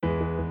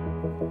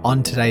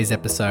On today's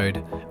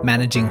episode,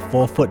 Managing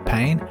Forefoot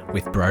Pain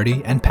with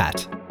Brodie and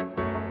Pat.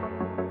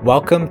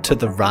 Welcome to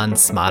the Run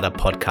Smarter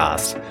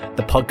podcast,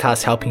 the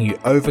podcast helping you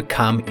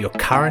overcome your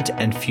current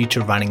and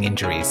future running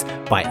injuries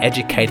by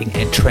educating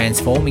and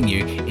transforming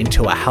you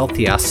into a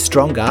healthier,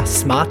 stronger,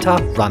 smarter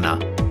runner.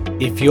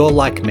 If you're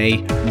like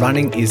me,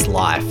 running is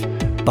life,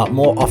 but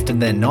more often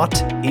than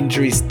not,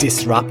 injuries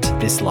disrupt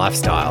this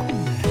lifestyle.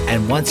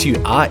 And once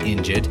you are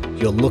injured,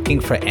 you're looking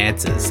for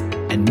answers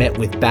and met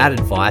with bad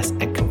advice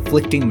and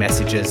conflicting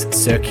messages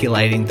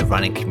circulating the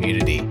running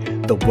community.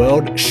 The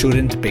world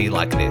shouldn't be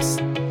like this.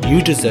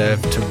 You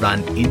deserve to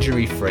run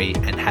injury-free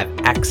and have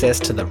access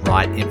to the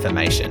right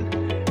information.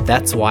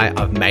 That's why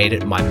I've made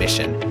it my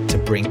mission to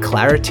bring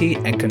clarity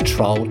and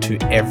control to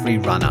every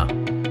runner.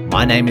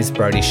 My name is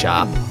Brodie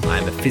Sharp.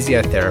 I'm a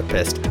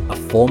physiotherapist, a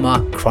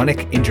former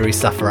chronic injury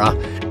sufferer,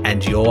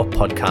 and your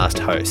podcast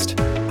host.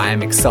 I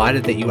am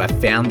excited that you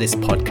have found this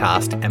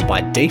podcast and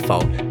by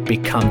default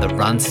become the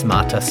Run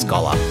Smarter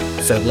Scholar.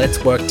 So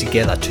let's work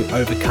together to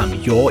overcome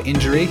your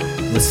injury,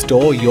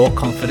 restore your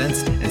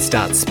confidence, and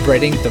start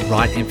spreading the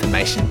right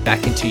information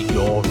back into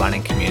your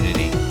running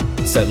community.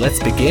 So let's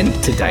begin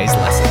today's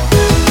lesson.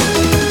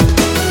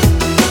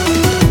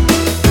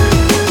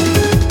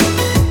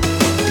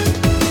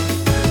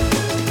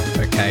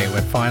 Okay,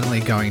 we're finally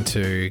going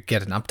to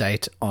get an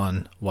update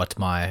on what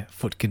my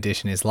foot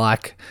condition is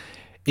like.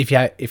 If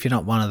you're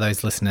not one of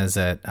those listeners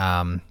that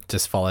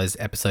just follows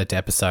episode to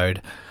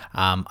episode,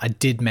 I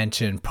did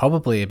mention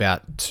probably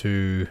about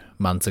 2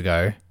 months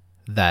ago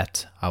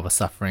that I was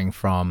suffering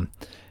from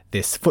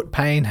this foot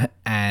pain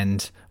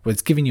and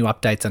was giving you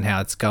updates on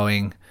how it's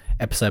going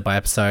episode by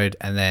episode.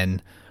 And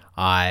then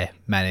I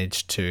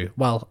managed to,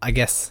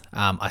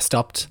 I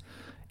stopped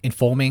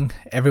informing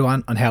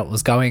everyone on how it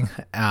was going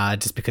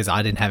just because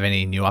I didn't have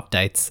any new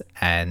updates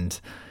and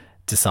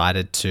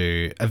decided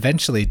to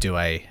eventually do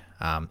a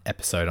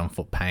episode on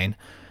foot pain.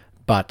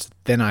 But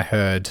then I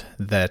heard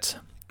that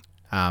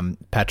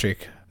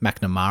Patrick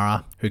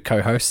McNamara, who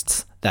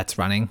co-hosts That's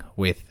Running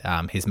with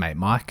his mate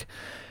Mike,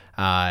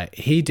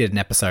 he did an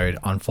episode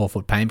on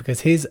forefoot pain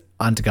because he's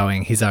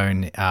undergoing his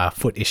own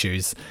foot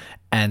issues.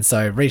 And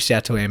so reached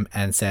out to him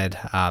and said,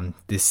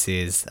 this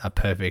is a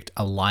perfect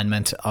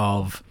alignment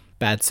of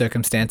bad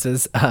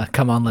circumstances.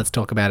 Come on, let's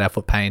talk about our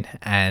foot pain,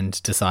 and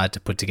decide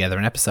to put together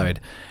an episode.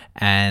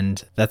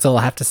 And that's all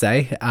I have to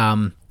say.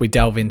 We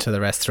delve into the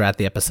rest throughout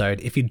the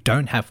episode. If you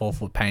don't have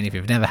forefoot pain, if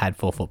you've never had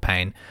forefoot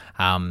pain,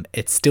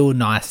 it's still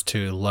nice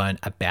to learn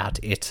about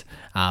it.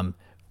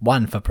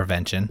 One, for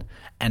prevention,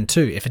 and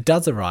two, if it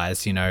does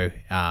arise, you know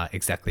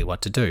exactly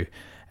what to do.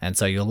 And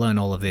so you'll learn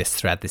all of this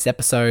throughout this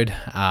episode.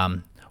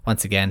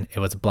 Once again, it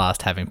was a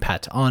blast having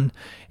Pat on.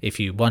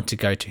 If you want to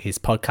go to his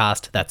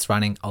podcast, That's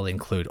Running, I'll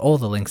include all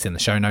the links in the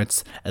show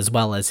notes, as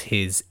well as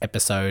his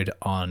episode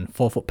on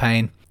forefoot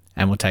pain,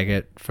 and we'll take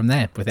it from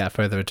there. Without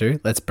further ado,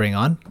 let's bring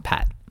on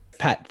Pat.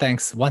 Pat,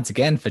 thanks once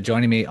again for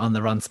joining me on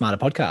the Run Smarter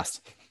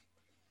podcast.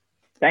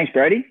 Thanks,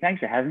 Brodie.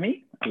 Thanks for having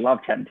me. I love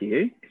chatting to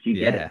you. You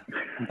get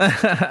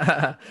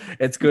it.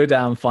 It's good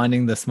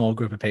finding the small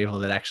group of people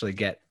that actually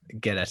get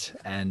it.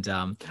 And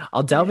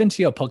I'll delve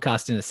into your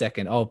podcast in a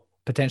second.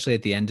 Potentially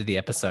at the end of the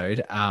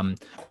episode.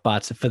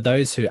 But for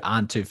those who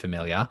aren't too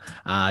familiar,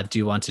 do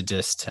you want to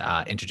just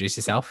introduce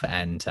yourself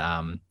and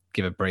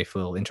give a brief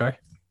little intro?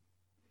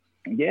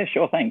 Yeah,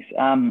 sure. Thanks.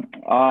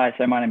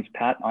 So my name's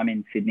Pat. I'm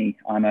in Sydney.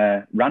 I'm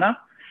a runner.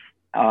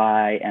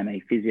 I am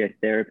a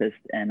physiotherapist,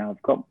 and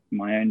I've got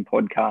my own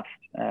podcast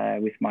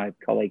with my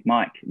colleague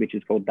Mike, which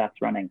is called That's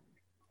Running.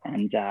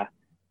 And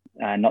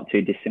not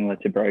too dissimilar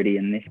to Brodie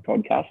in this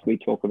podcast, we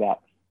talk about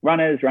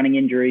runners, running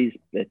injuries,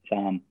 but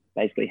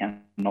basically how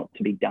not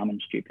to be dumb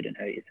and stupid and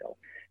hurt yourself.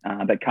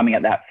 But coming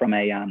at that from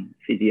a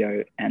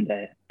physio and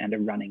a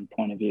running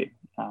point of view.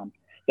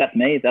 That's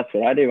me. That's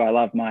what I do. I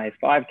love my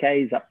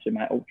 5Ks up to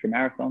my ultra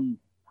marathons,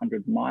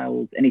 100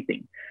 miles,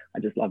 anything. I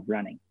just love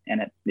running,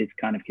 and it's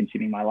kind of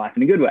consuming my life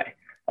in a good way.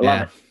 I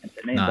love it. And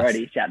so me and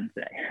Brodie chatting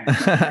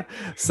today.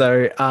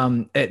 So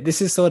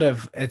this is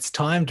it's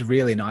timed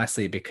really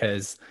nicely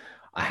because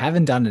I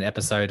haven't done an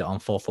episode on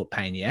forefoot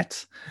pain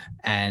yet,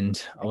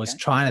 and I was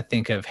trying to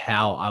think of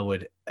how I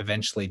would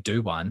eventually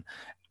do one.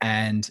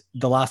 And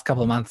the last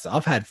couple of months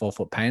I've had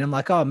forefoot pain. I'm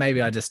like,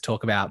 maybe I just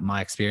talk about my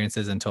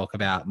experiences and talk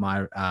about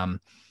my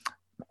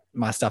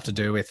my stuff to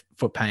do with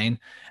foot pain.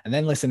 And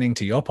then listening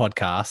to your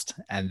podcast,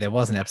 and there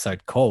was an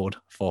episode called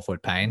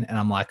Forefoot Pain, and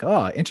I'm like,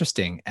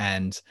 interesting.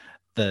 And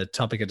the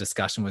topic of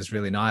discussion was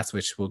really nice,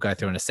 which we'll go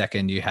through in a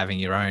second, you having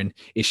your own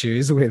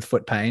issues with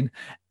foot pain,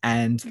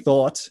 and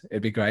thought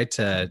it'd be great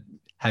to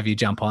have you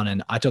jump on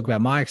and I talk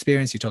about my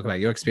experience, you talk about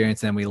your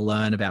experience, and then we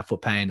learn about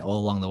foot pain all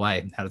along the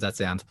way. How does that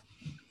sound?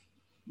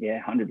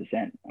 Yeah,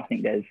 100%. I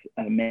think there's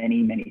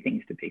many, many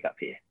things to pick up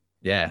here.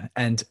 Yeah.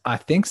 And I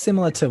think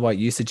similar to what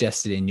you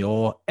suggested in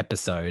your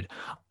episode,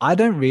 I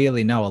don't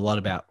really know a lot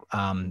about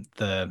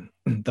the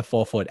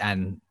forefoot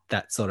and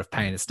that sort of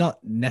pain. It's not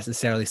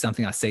necessarily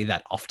something I see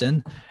that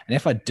often. And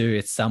if I do,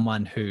 it's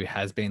someone who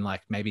has been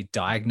like maybe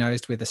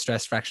diagnosed with a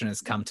stress fracture and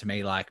has come to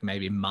me like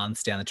maybe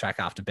months down the track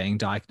after being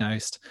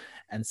diagnosed.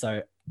 And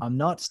so I'm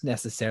not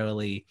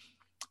necessarily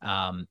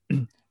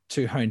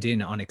too honed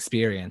in on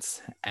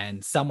experience.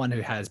 And someone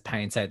who has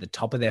pain, say at the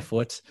top of their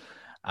foot,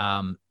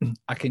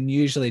 I can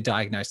usually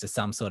diagnose as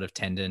some sort of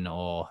tendon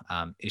or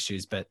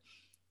issues, but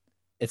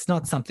it's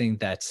not something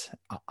that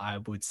I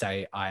would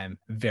say I am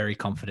very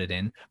confident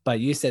in.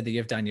 But you said that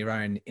you've done your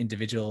own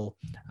individual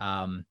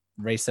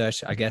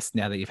research, I guess,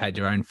 now that you've had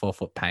your own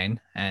forefoot pain.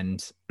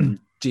 And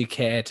do you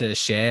care to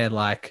share,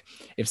 like,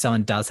 if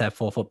someone does have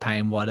forefoot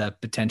pain, what a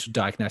potential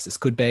diagnosis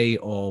could be,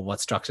 or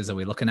what structures are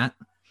we looking at?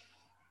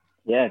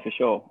 Yeah, for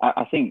sure.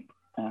 I think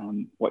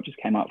what just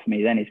came up for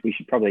me then is we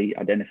should probably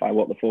identify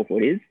what the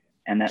forefoot is.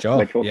 And that's,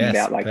 we're talking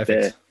about like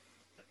the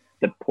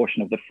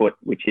portion of the foot,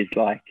 which is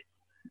like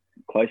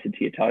closer to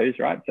your toes,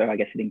 right? So I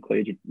guess it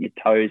includes your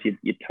toes,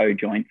 your toe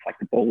joints, like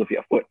the ball of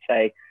your foot,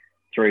 say,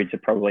 through to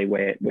probably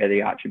where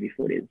the arch of your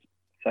foot is.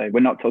 So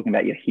we're not talking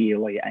about your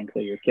heel or your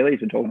ankle or your Achilles.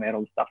 We're talking about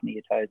all the stuff near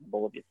your toes and the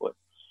ball of your foot.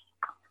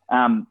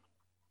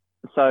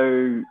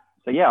 So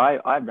yeah,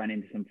 I ran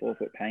into some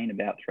forefoot pain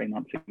about 3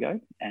 months ago,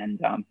 and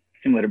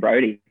similar to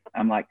Brodie,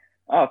 I'm like,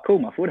 oh, cool,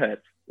 my foot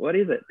hurts. What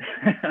is it?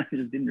 I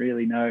just didn't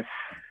really know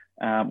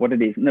what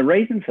it is. And the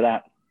reason for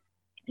that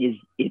is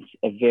it's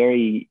a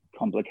very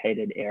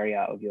complicated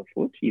area of your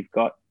foot. You've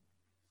got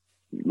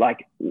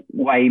like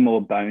way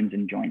more bones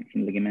and joints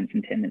and ligaments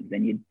and tendons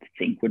than you'd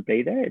think would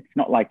be there. It's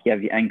not like you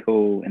have your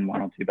ankle and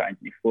 1 or 2 bones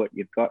in your foot.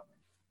 You've got,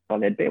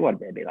 there'd be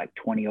like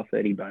 20 or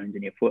 30 bones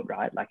in your foot,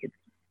 right? Like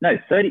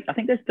 30, I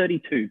think there's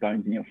 32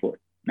 bones in your foot,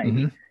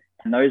 maybe. Mm-hmm.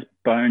 And those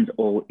bones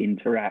all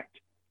interact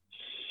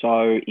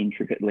so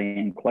intricately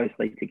and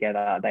closely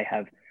together. They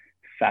have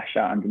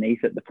fascia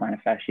underneath it, the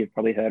plantar fascia you've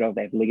probably heard of.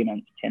 They have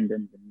ligaments,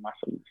 tendons, and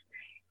muscles,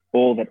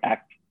 all that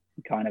act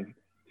kind of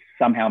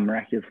somehow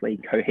miraculously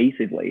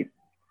cohesively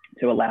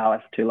to allow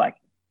us to like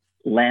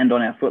land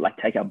on our foot, like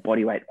take our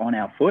body weight on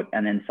our foot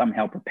and then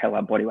somehow propel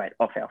our body weight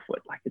off our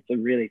foot. Like it's a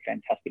really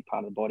fantastic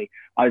part of the body.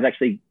 I was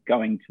actually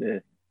going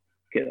to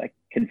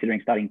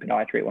considering studying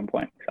podiatry at one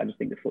point because I just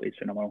think the foot is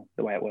phenomenal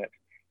the way it works.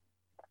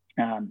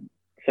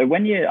 So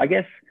when you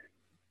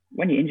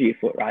injure your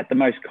foot, right, the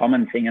most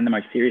common thing and the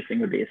most serious thing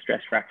would be a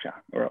stress fracture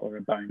or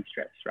a bone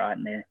stress, right?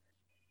 And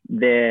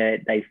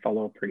they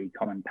follow a pretty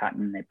common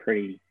pattern. They're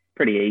pretty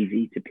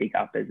easy to pick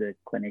up as a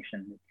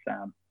clinician.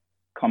 It's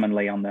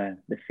commonly on the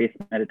fifth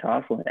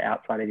metatarsal, the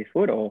outside of your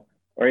foot, or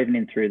even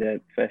in through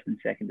the first and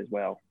second as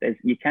well.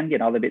 You can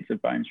get other bits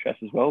of bone stress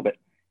as well, but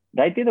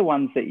they'd be the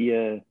ones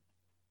that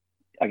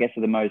I guess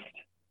are the most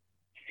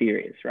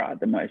serious, right?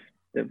 The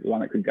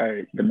one that could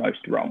go the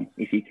most wrong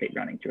if you keep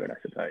running through it,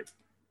 I suppose.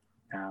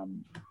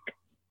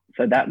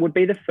 So that would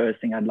be the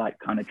first thing I'd like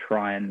kind of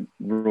try and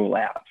rule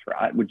out,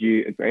 right? Would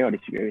you agree or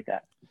disagree with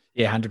that?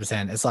 Yeah,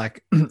 100%. It's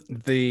like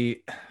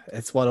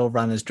it's what all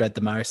runners dread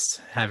the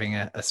most, having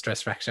a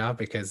stress fracture,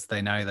 because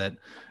they know that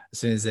as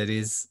soon as it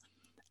is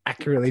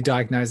accurately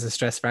diagnosed as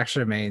stress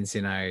fracture, it means,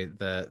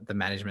 the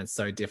management's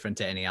so different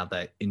to any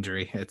other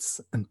injury. It's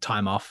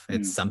time off.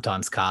 It's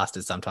sometimes cast,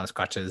 it's sometimes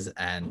crutches.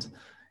 And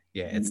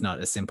yeah, it's not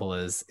as simple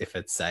as if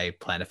it's a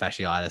plantar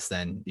fasciitis,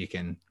 then you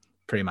can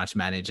pretty much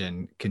manage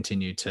and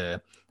continue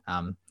to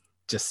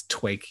just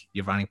tweak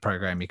your running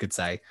program, you could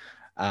say.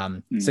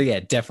 So yeah,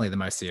 definitely the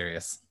most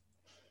serious.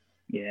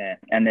 Yeah.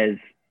 And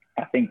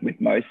I think with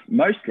most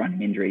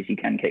running injuries, you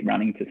can keep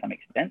running to some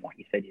extent. Like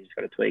you said, you just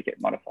got to tweak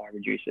it, modify,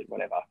 reduce it,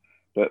 whatever.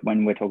 But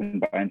when we're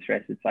talking bone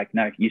stress, it's like,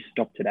 no, you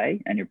stop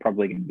today and you're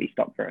probably going to be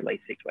stopped for at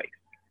least 6 weeks.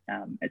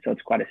 And so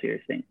it's quite a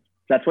serious thing.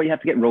 So that's why you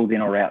have to get ruled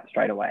in or out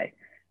straight away.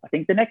 I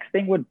think the next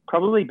thing would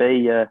probably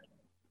be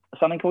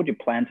something called your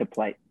plantar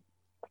plate.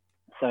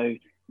 So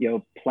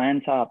your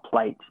plantar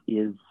plate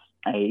is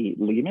a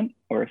ligament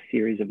or a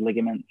series of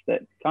ligaments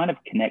that kind of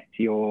connect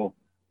your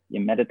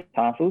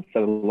metatarsals,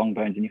 so the long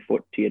bones in your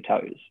foot, to your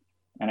toes,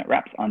 and it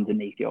wraps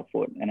underneath your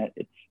foot. And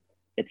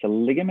it's a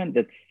ligament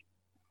that's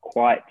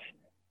quite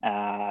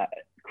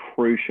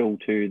crucial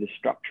to the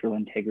structural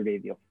integrity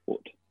of your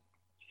foot.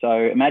 So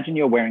imagine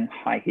you're wearing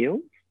high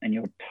heels and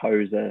your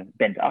toes are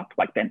bent up,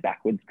 like bent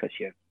backwards because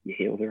your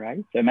heels are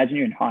raised. So imagine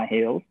you're in high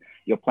heels,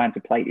 your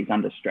plantar plate is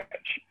under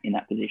stretch in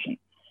that position.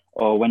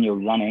 Or when you're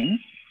running,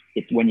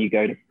 it's when you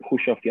go to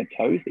push off your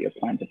toes that your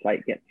plantar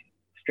plate gets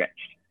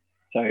stretched.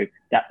 So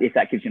if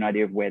that gives you an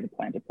idea of where the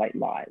plantar plate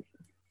lies,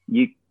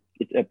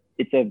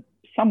 it's a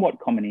somewhat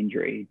common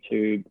injury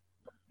to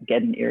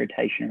get an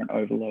irritation or an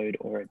overload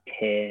or a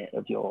tear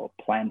of your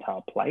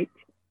plantar plate.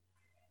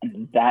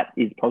 And that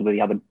is probably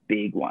the other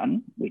big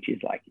one, which is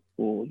like,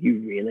 oh, you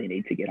really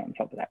need to get on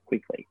top of that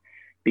quickly,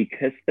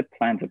 because the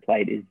plantar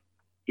plate is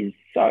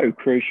so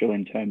crucial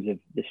in terms of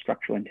the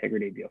structural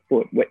integrity of your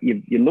foot.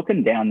 You're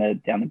looking down the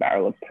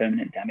barrel of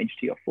permanent damage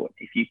to your foot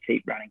if you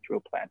keep running through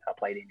a plantar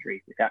plate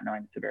injury without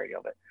knowing the severity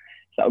of it.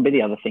 So that would be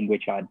the other thing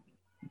which I'd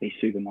be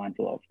super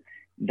mindful of.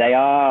 They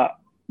are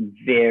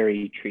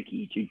very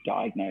tricky to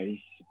diagnose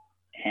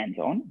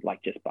hands-on,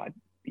 like just by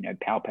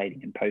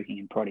palpating and poking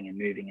and prodding and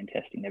moving and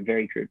testing. They're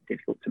very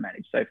difficult to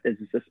manage. So if there's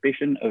a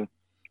suspicion of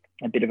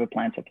a bit of a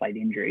plantar plate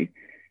injury,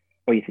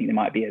 or you think there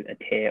might be a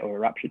tear or a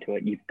rupture to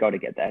it, you've got to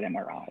get that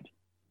MRI'd,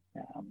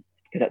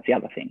 because that's the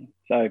other thing.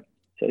 So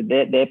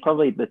they're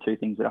probably the two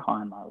things that are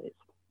high on my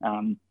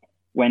list.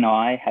 When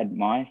I had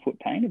my foot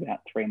pain about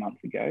 3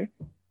 months ago,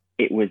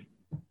 it was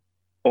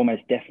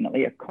almost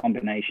definitely a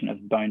combination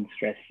of bone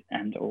stress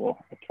and or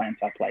a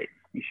plantar plate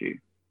issue.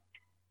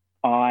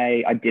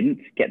 I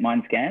didn't get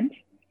mine scanned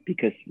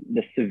because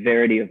the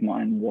severity of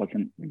mine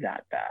wasn't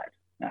that bad.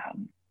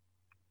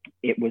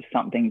 It was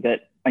something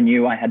that I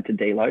knew I had to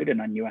deload,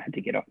 and I knew I had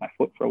to get off my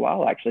foot for a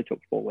while. I actually took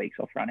 4 weeks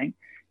off running,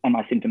 and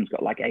my symptoms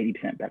got like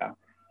 80% better.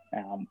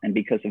 And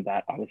because of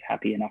that, I was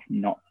happy enough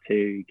not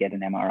to get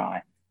an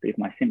MRI. But if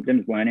my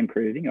symptoms weren't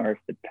improving, or if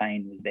the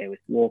pain was there with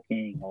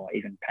walking or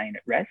even pain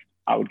at rest,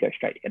 I would go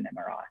straight to get an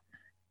MRI.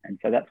 And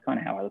so that's kind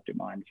of how I looked at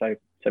mine. So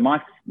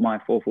my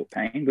forefoot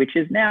pain, which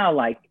is now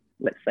like,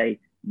 let's say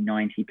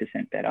 90%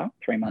 better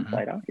 3 months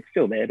later, it's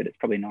still there, but it's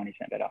probably 90%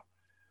 better.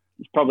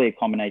 It's probably a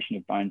combination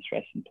of bone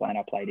stress and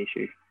plantar plate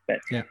issue. But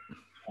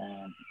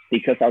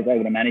because I was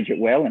able to manage it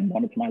well and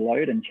monitor my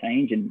load and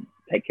change and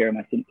take care of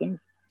my symptoms,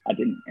 I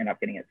didn't end up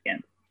getting it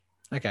scanned.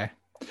 Okay.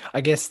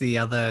 I guess the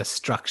other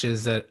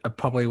structures that are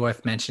probably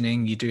worth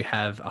mentioning, you do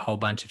have a whole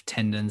bunch of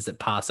tendons that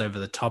pass over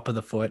the top of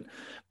the foot,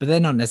 but they're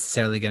not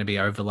necessarily going to be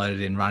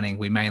overloaded in running.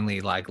 We mainly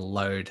like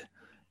load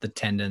the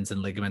tendons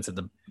and ligaments at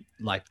the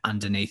like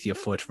underneath your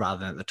foot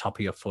rather than at the top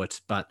of your foot.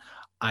 But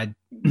I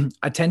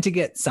tend to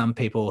get some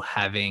people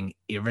having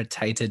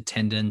irritated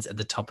tendons at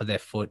the top of their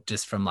foot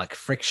just from like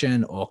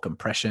friction or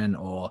compression,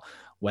 or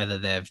whether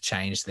they've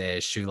changed their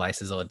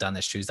shoelaces or done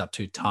their shoes up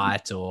too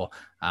tight, or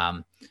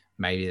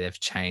maybe they've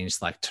changed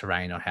like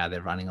terrain or how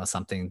they're running or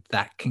something.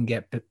 That can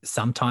get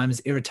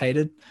sometimes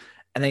irritated.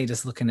 And then you're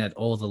just looking at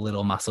all the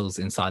little muscles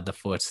inside the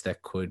foot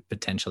that could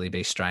potentially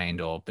be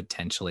strained or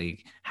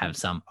potentially have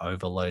some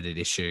overloaded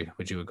issue.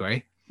 Would you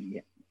agree?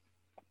 Yeah,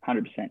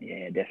 100%.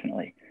 Yeah,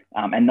 definitely.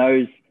 And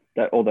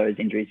all those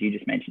injuries you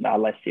just mentioned are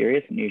less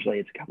serious, and usually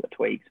it's a couple of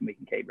tweaks and we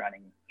can keep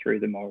running through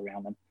them or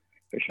around them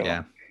for sure.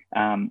 Yeah.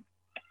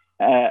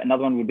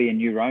 Another one would be a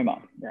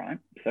neuroma, right?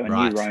 So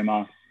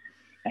neuroma,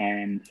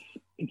 and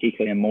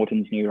particularly a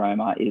Morton's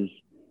neuroma, is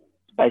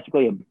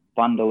basically a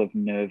bundle of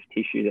nerve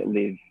tissue that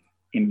live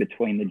in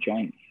between the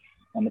joints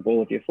on the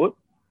ball of your foot.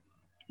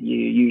 You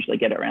usually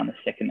get it around the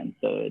second and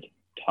third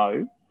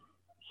toe.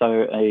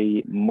 So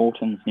a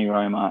Morton's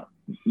neuroma,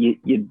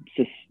 you'd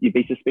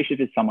be suspicious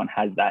if someone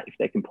has that, if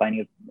they're complaining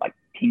of like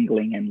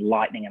tingling and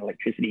lightning and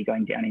electricity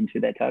going down into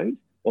their toes,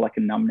 or like a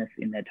numbness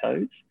in their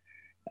toes.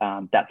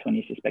 That's when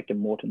you suspect a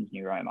Morton's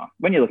neuroma.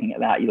 When you're looking at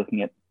that, you're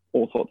looking at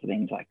all sorts of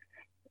things. Like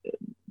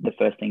the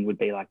first thing would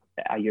be like,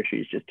 are your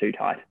shoes just too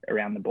tight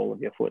around the ball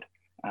of your foot?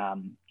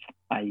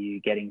 Are you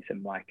getting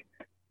some like,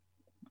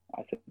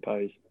 I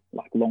suppose,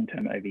 like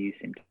long-term overuse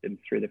symptoms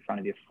through the front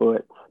of your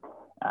foot?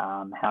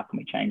 How can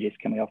we change this?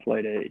 Can we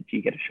offload it? Do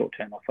you get a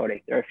short-term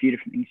orthotic? There are a few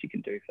different things you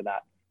can do for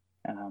that.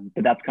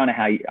 But that's kind of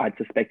how I'd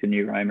suspect a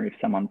neuroma if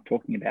someone's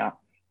talking about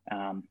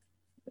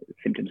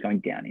symptoms going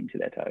down into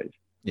their toes.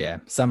 Yeah,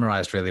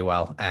 summarized really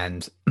well.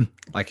 And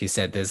like you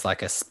said, there's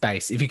like a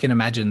space. If you can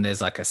imagine,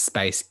 there's like a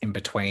space in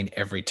between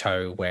every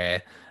toe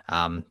where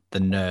the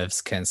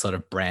nerves can sort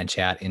of branch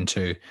out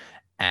into.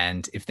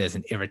 And if there's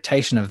an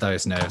irritation of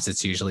those nerves,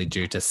 it's usually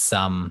due to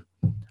some,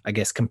 I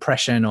guess,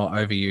 compression or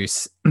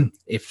overuse.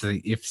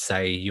 If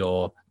say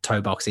your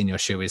toe box in your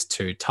shoe is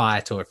too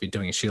tight, or if you're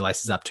doing your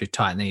shoelaces up too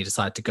tight and then you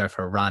decide to go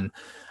for a run,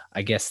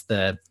 I guess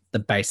the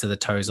base of the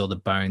toes or the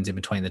bones in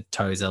between the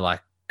toes are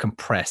like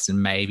compressed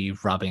and maybe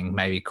rubbing,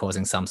 maybe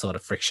causing some sort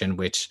of friction,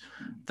 which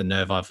the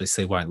nerve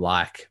obviously won't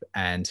like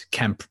and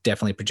can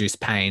definitely produce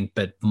pain,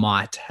 but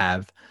might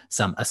have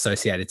some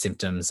associated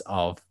symptoms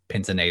of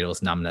pins and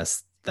needles,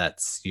 numbness.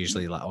 That's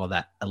usually like, or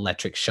that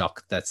electric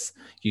shock that's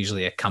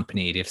usually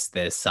accompanied if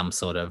there's some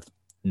sort of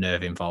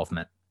nerve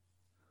involvement.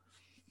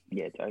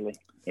 Yeah, totally.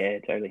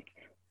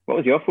 What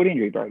was your foot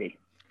injury, Brodie?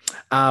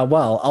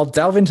 Well, I'll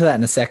delve into that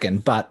in a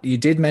second, but you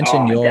did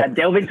mention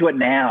delve into it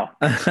now.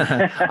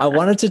 I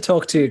wanted to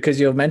talk to you because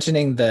you're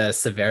mentioning the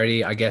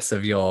severity, I guess,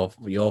 of your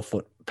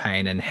foot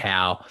pain and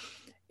how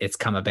it's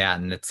come about,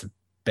 and it's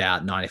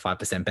about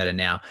 95% better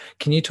now.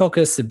 Can you talk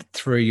us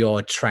through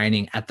your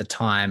training at the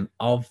time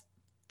of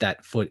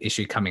that foot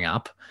issue coming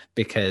up?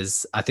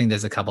 Because I think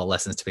there's a couple of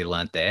lessons to be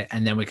learned there,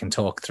 and then we can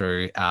talk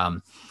through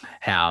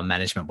how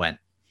management went.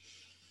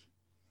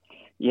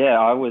 Yeah,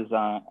 I was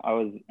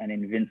an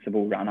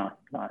invincible runner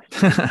last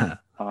year.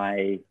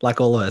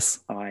 Like all of us.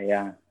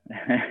 So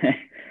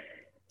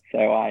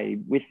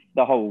with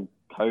the whole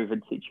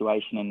COVID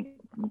situation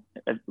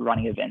and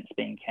running events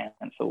being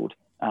cancelled,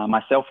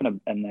 myself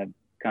and a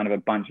kind of a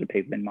bunch of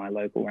people in my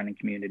local running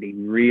community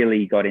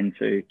really got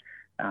into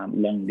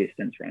long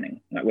distance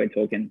running. Like we're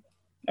talking,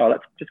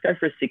 let's just go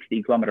for a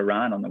 60-kilometer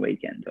run on the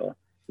weekend, or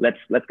let's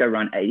go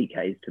run 80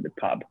 Ks to the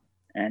pub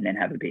and then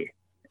have a beer.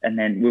 And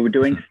then we were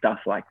doing stuff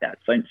like that.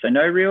 So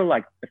no real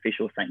like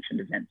official sanctioned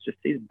events, just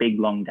these big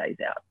long days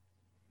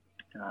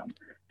out.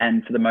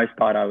 And for the most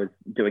part, I was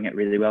doing it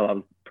really well. I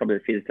was probably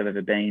the fittest I've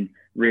ever been,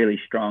 really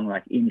strong,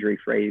 like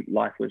injury-free,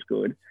 life was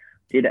good.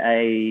 Did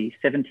a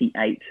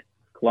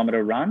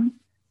 78-kilometre run,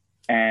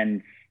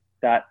 and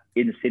that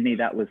in Sydney,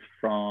 that was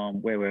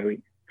from, where were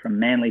we? From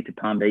Manly to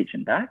Palm Beach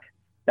and back.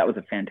 That was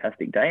a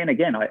fantastic day. And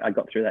again, I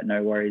got through that,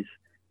 no worries.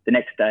 The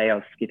next day I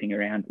was skipping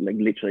around, like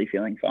literally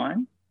feeling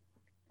fine.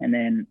 And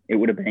then it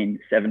would have been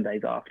 7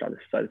 days after.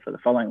 So for the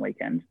following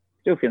weekend,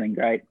 still feeling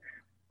great.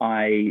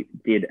 I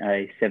did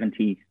a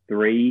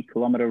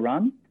 73-kilometre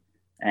run,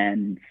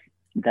 and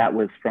that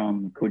was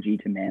from Coogee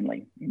to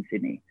Manly in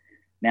Sydney.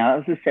 Now,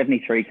 that was a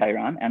 73K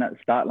run, and at the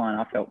start line,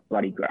 I felt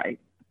bloody great.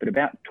 But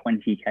about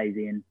 20 Ks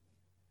in,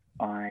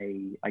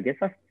 I guess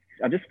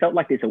I just felt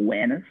like this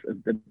awareness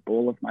of the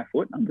ball of my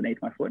foot underneath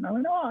my foot. And I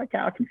went, oh, okay,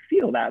 I can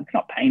feel that. It's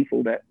not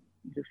painful, but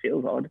it just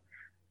feels odd.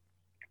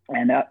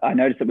 And I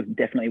noticed it was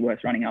definitely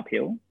worse running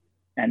uphill.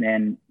 And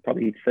then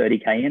probably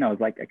 30K in, I was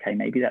like, okay,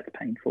 maybe that's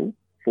painful.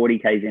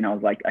 40Ks in, I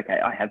was like, okay,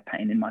 I have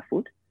pain in my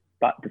foot,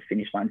 but the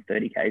finish line's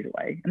 30Ks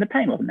away. And the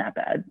pain wasn't that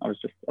bad. I was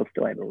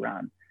still able to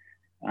run.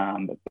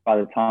 But by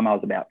the time I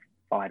was about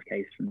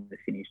 5Ks from the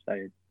finish,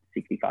 so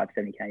 65,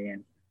 70K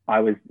in, I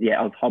was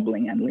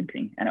hobbling and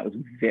limping, and it was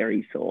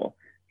very sore.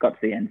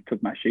 Got to the end,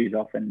 took my shoes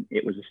off, and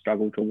it was a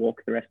struggle to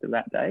walk the rest of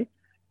that day.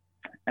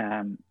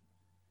 And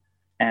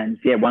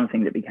yeah, one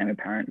thing that became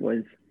apparent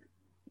was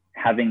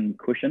having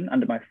cushion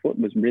under my foot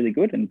was really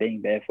good, and being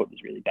barefoot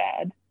was really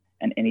bad.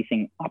 And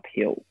anything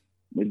uphill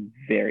was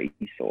very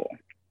sore.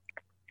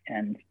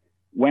 And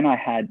when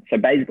so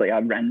basically I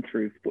ran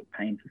through foot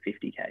pain for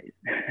 50Ks.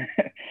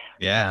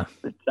 Yeah.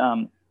 But,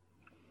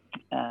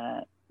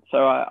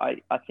 so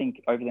I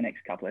think over the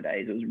next couple of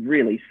days, it was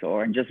really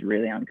sore and just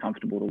really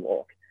uncomfortable to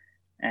walk.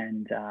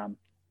 And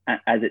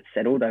as it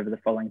settled over the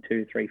following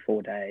 2, 3,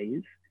 4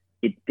 days,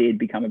 it did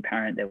become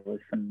apparent there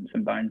was some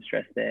bone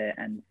stress there,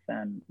 and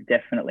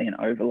definitely an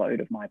overload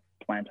of my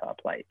plantar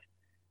plate.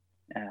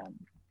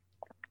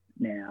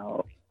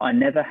 Now, I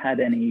never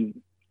had any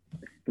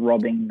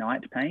throbbing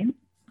night pain,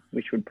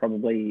 which would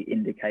probably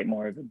indicate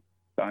more of a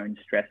bone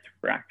stress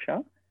fracture.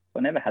 So I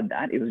never had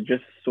that. It was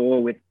just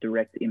sore with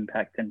direct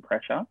impact and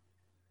pressure.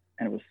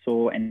 And it was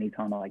sore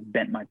anytime I like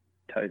bent my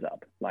toes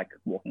up, like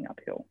walking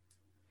uphill.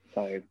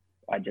 So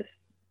I just,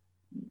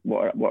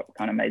 what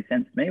kind of made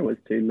sense to me was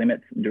to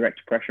limit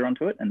direct pressure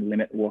onto it and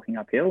limit walking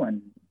uphill.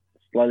 And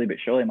slowly but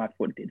surely my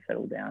foot did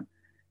settle down.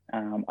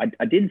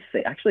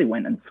 Actually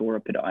went and saw a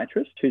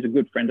podiatrist who's a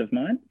good friend of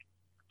mine.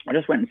 I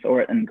just went and saw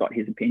it and got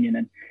his opinion,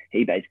 and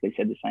he basically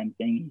said the same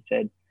thing. He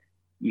said,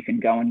 you can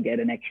go and get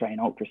an x-ray and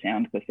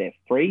ultrasound because they're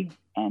free,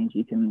 and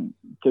you can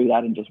do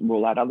that and just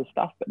rule out other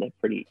stuff, but they're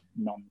pretty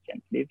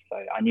non-sensitive. So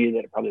I knew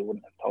that it probably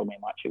wouldn't have told me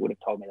much. It would have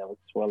told me there was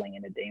swelling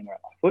and edema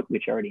at my foot,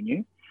 which I already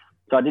knew.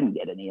 So I didn't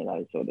get any of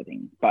those sort of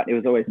things. But it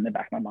was always in the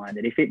back of my mind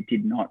that if it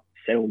did not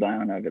settle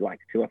down over like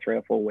 2 or 3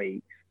 or 4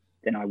 weeks,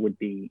 then I would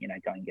be,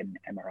 going and get an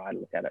MRI to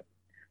look at it.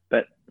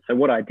 But so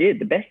what I did,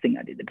 the best thing,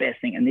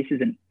 and this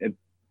isn't a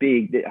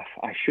big,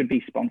 I should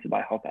be sponsored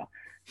by Hoka,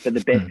 but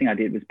the best thing I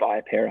did was buy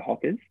a pair of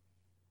Hokas,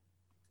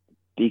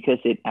 because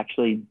it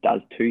actually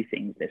does 2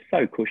 things. They're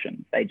so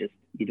cushioned.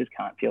 You just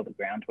can't feel the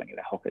ground when you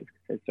wear Hokas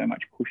because there's so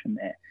much cushion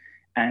there.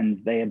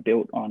 And they are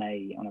built on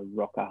a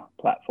rocker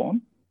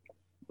platform,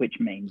 which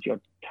means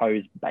your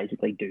toes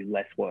basically do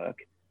less work.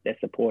 They're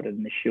supported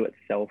and the shoe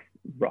itself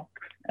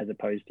rocks as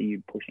opposed to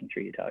you pushing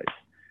through your toes.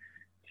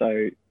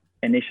 So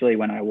initially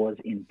when I was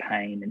in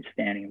pain and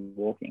standing and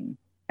walking,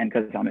 and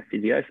because I'm a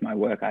physio for my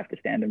work, I have to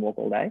stand and walk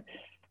all day,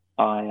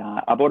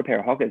 I bought a pair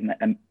of Hokas,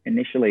 and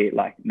initially,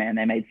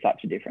 they made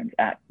such a difference.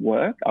 At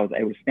work, I was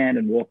able to stand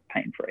and walk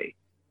pain-free.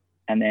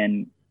 And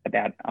then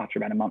after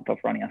about a month off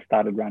running, I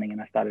started running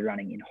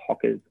in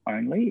Hokas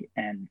only.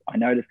 And I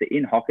noticed that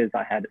in Hokas,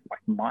 I had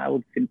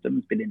mild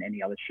symptoms, but in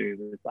any other shoe,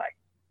 it was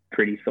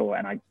pretty sore.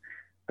 And I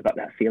got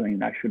that feeling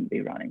that I shouldn't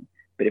be running.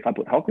 But if I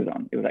put Hokas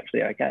on, it was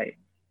actually okay.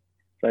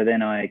 So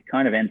then I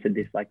kind of entered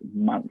this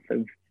month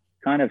of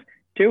kind of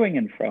toing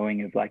and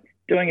froing of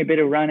doing a bit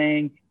of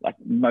running,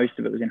 most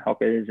of it was in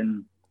Hokas,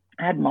 and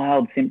I had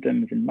mild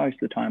symptoms, and most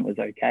of the time it was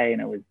okay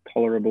and it was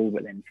tolerable.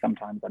 But then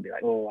sometimes I'd be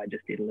like, oh, I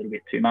just did a little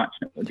bit too much.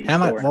 And it would be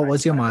what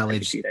was your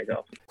mileage? A few days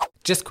off.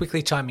 Just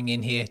quickly chiming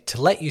in here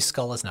to let you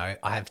scholars know,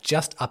 I have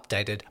just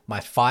updated my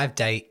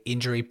 5-day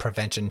injury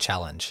prevention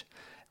challenge.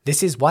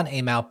 This is 1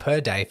 email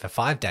per day for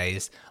 5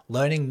 days,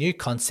 learning new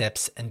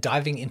concepts and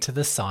diving into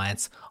the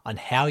science on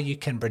how you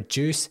can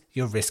reduce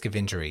your risk of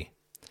injury.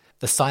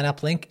 The sign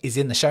up link is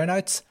in the show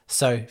notes,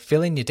 so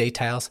fill in your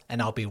details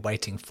and I'll be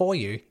waiting for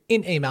you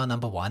in email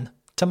number 1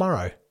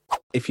 tomorrow.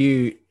 If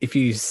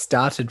you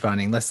started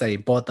running, let's say you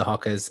bought the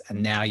Hokas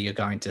and now you're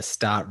going to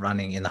start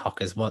running in the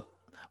Hokas, what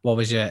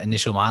was your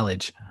initial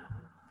mileage?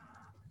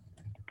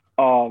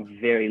 Oh,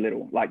 very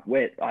little.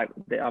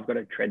 I've got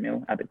a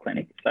treadmill at the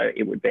clinic, so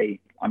it would be,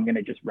 I'm going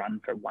to just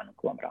run for 1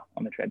 kilometer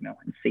on the treadmill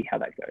and see how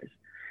that goes.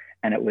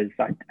 And it was,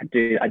 I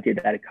did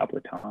that a couple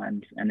of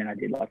times, and then I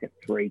did a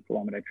 3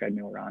 kilometer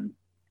treadmill run.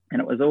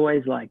 And it was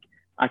always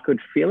I could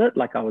feel it,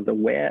 I was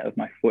aware of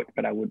my foot,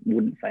 but I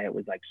wouldn't say it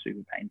was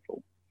super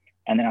painful.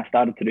 And then I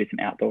started to do some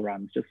outdoor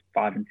runs, just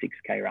 5 and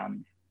 6K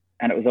runs.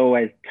 And it was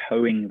always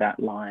towing that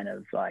line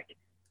of like,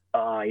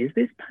 oh, is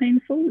this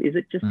painful? Is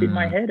it just in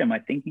my head? Am I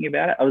thinking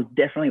about it? I was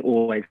definitely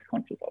always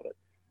conscious of it,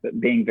 but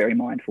being very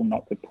mindful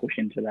not to push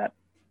into that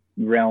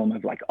realm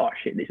of like, oh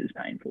shit, this is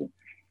painful.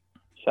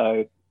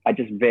 So I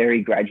just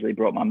very gradually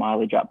brought my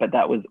mileage up, but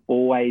that was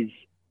always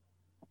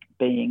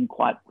being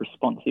quite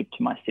responsive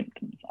to my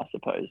symptoms, I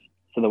suppose.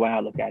 So the way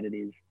I look at it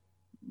is,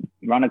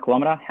 run a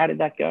kilometre, how did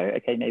that go?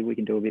 Okay, maybe we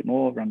can do a bit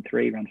more, run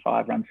 3, run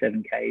 5, run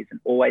 7Ks, and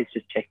always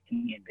just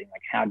checking in, being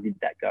like, how did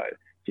that go?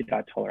 Did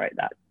I tolerate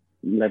that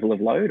level of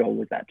load, or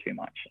was that too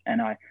much?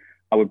 And I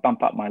would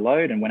bump up my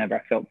load, and whenever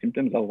I felt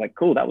symptoms, I was like,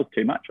 cool, that was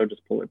too much, I'll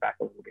just pull it back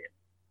a little bit.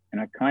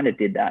 And I kind of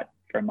did that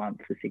for a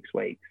month, for 6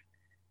 weeks.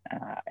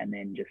 And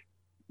then just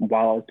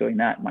while I was doing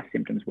that, my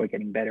symptoms were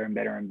getting better and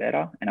better and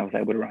better, and I was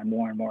able to run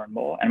more and more and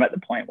more. And I'm at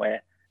the point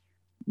where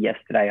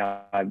yesterday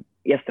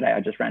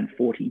I just ran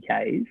 40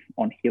 Ks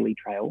on hilly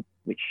trail,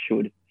 which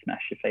should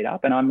smash your feet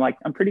up. And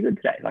I'm pretty good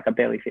today. Like, I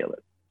barely feel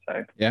it.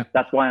 So yeah,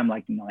 that's why I'm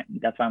like 90%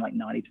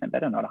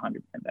 better, not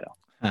 100% better.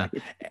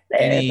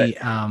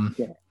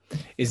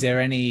 Is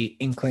there any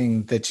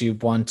inkling that you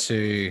want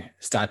to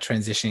start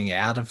transitioning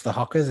out of the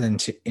Hockers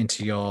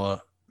into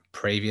your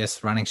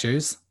previous running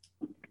shoes?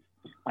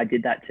 I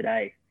did that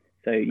today.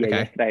 So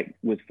Yesterday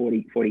was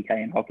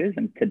 40K in Hockers,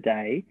 and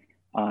today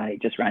I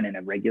just ran in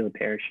a regular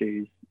pair of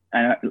shoes,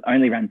 and I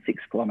only ran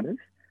 6 kilometers.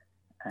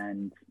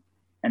 And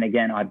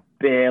again, I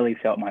barely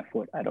felt my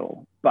foot at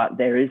all, but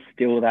there is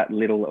still that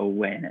little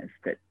awareness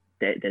that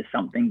there's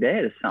something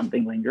there, there's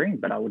something lingering,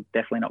 but I would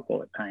definitely not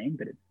call it pain,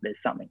 but there's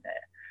something there.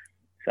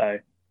 So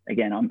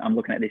again, I'm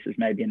looking at this as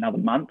maybe another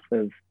month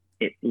of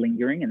it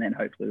lingering, and then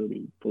hopefully it'll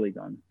be fully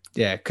gone.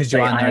 Yeah, because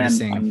you are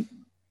noticing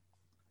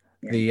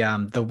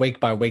the week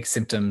by week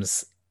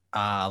symptoms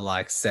are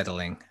like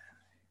settling.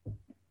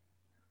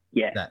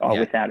 Yeah.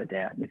 Without a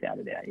doubt.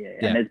 Yeah.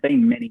 And there's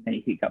been many,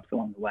 many hiccups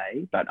along the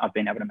way, but I've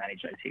been able to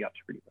manage those hiccups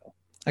pretty well.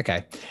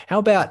 Okay. How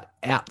about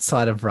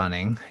outside of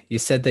running? You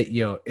said that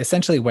you're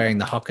essentially wearing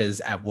the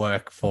Hockers at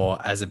work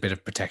as a bit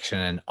of protection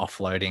and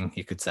offloading,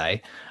 you could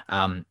say.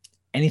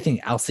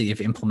 Anything else that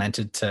you've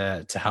implemented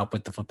to help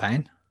with the foot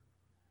pain?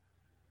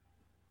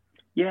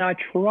 Yeah, I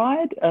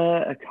tried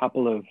a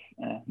couple of,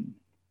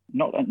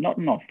 not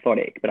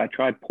orthotic, but I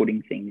tried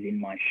putting things in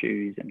my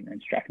shoes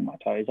and strapping my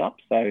toes up.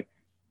 So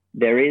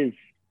there is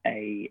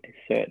a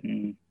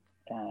certain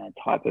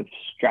type of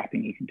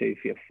strapping you can do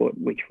for your foot,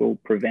 which will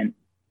prevent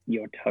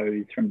your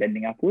toes from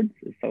bending upwards.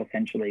 So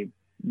essentially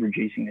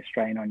reducing the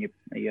strain on your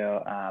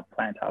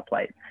plantar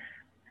plate.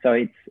 So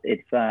it's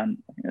I think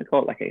they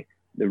call it like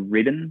the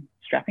ribbon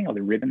strapping, or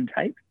the ribbon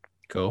tape.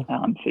 Cool.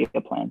 For your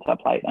plantar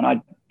plate. And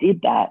I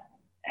did that,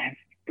 and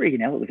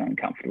freaking hell, it was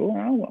uncomfortable. And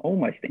I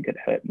almost think it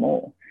hurt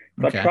more.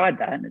 So I tried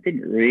that, and it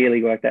didn't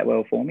really work that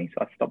well for me.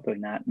 So I stopped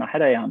doing that. And I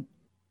had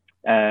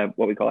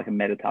what we call like a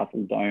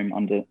metatarsal dome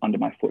under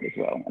my foot as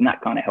well. And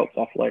that kind of helps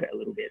offload it a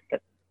little bit.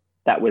 But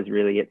that was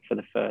really it for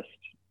the first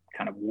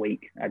kind of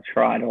week. I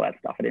tried all that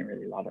stuff. I didn't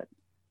really love it.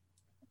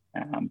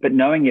 But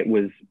knowing it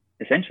was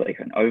essentially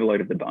an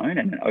overload of the bone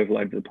and an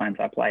overload of the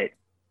plantar plate,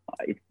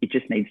 it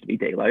just needs to be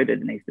deloaded.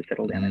 It needs to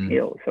settle down and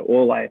heal. So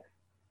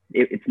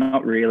it's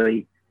not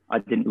really, I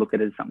didn't look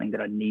at it as something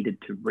that I needed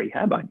to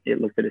rehab. It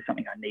looked at it as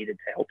something I needed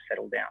to help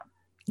settle down.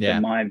 Yeah.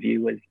 So my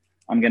view was,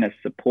 I'm going to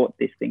support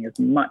this thing as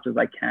much as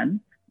I can,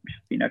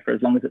 for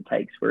as long as it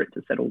takes for it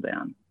to settle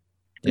down.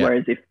 Yeah.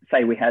 Whereas if,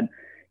 say,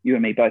 you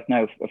and me both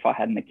know if I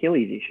had an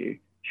Achilles issue,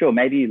 sure,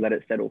 maybe you let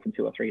it settle for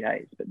 2 or 3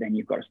 days, but then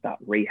you've got to start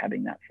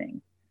rehabbing that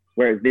thing.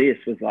 Whereas this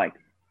was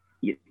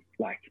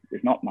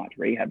there's not much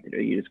rehab to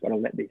do. You just got to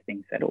let these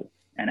things settle.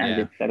 And as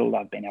it's settled,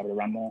 I've been able to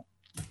run more.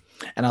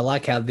 And I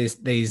like how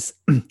these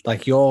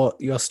like your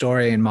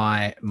story and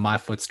my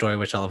foot story,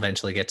 which I'll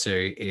eventually get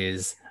to,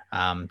 is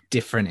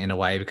different in a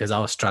way, because I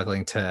was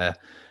struggling to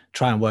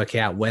try and work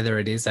out whether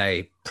it is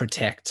a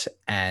protect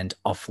and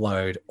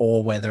offload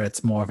or whether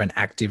it's more of an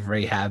active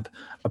rehab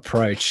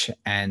approach.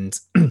 And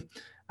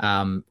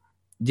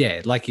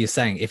like you're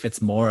saying, if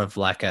it's more of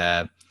like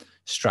a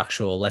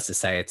structural, let's just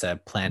say it's a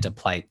plantar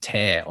plate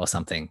tear or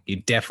something, you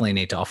definitely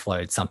need to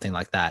offload something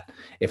like that.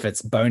 If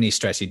it's bony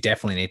stress, you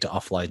definitely need to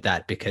offload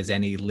that, because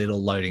any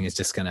little loading is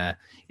just going to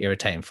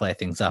irritate and flare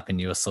things up, and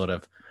you're sort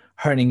of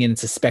honing in,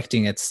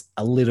 suspecting it's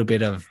a little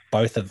bit of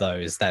both of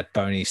those, that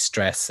bony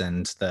stress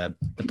and the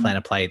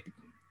plantar plate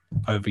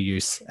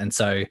overuse. And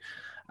so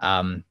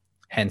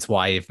hence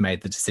why you've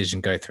made the decision,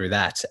 go through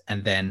that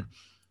and then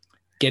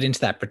get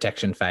into that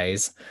protection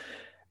phase,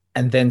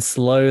 and then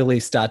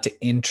slowly start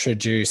to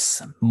introduce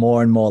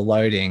more and more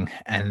loading,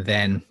 and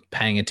then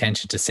paying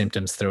attention to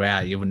symptoms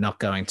throughout. You're not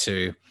going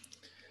to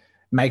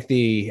make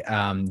the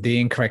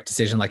incorrect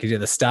decision like you did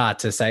at the start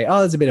to say, oh,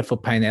 there's a bit of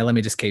foot pain there, let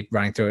me just keep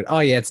running through it. Oh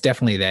yeah, it's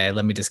definitely there,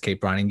 let me just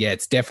keep running. Yeah,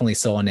 it's definitely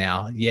sore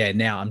now. Yeah,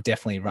 now I'm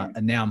definitely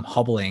now I'm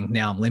hobbling,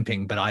 now I'm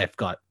limping, but I've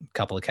got a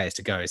couple of Ks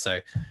to go. So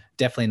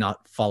definitely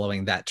not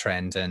following that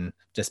trend, and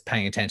just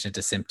paying attention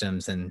to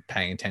symptoms and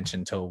paying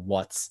attention to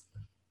what's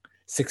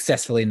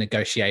successfully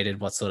negotiated,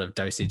 what sort of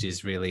dosage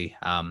is really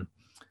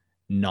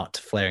not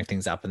flaring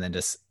things up and then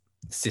just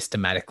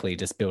systematically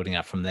just building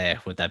up from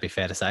there. Would that be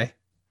fair to say?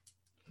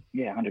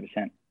 Yeah,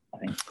 100%. I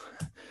think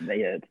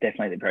it's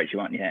definitely the approach you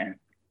want. Yeah.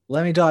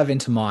 Let me dive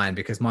into mine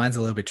because mine's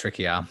a little bit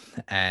trickier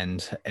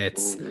and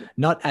it's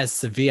not as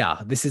severe.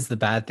 This is the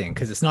bad thing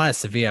because it's not as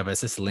severe, but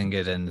it's just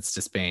lingered and it's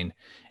just been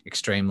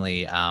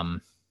extremely,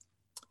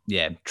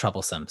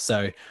 troublesome.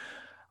 So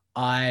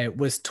I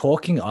was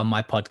talking on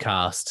my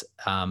podcast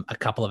a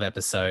couple of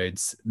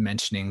episodes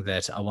mentioning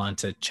that I wanted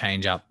to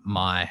change up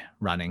my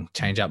running,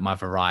 change up my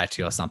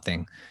variety or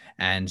something,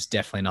 and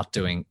definitely not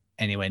doing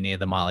anywhere near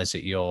the mileage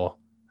that you're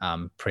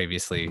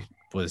previously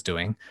was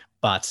doing,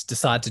 but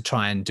decide to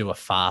try and do a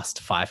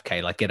fast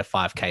 5K, like get a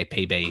 5K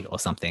PB or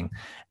something,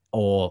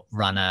 or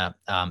run a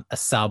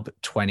sub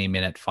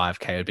 20-minute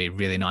 5K would be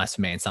really nice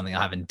for me and something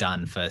I haven't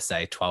done for,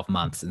 say, 12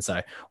 months. And so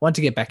I want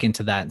to get back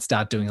into that and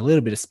start doing a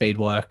little bit of speed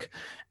work.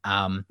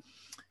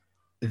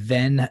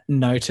 Then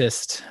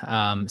noticed,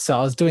 so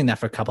I was doing that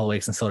for a couple of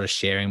weeks and sort of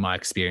sharing my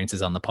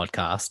experiences on the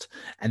podcast,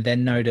 and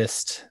then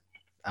noticed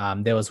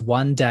there was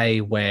one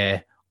day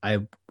where I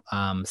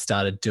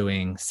started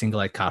doing single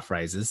leg calf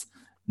raises,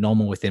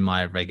 normal within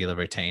my regular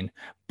routine,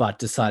 but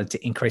decided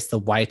to increase the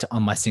weight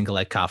on my single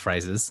leg calf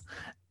raises.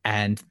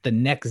 And the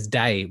next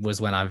day was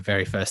when I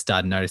very first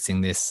started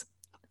noticing this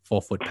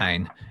forefoot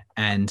pain,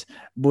 and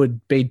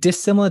would be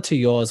dissimilar to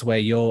yours where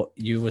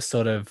you were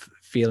sort of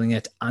feeling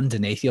it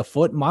underneath your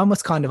foot. Mine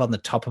was kind of on the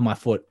top of my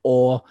foot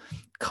or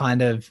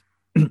kind of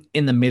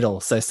in the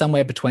middle. So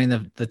somewhere between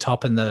the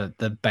top and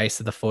the base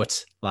of the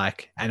foot,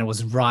 and it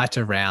was right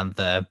around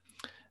the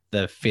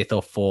fifth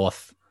or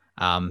fourth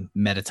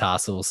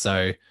metatarsal.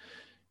 So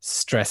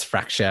stress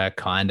fracture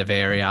kind of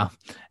area.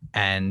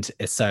 And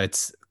so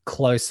it's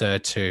closer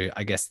to,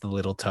 I guess, the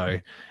little toe.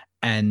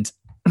 And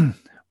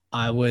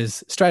I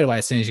was straight away,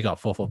 as soon as you got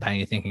forefoot pain,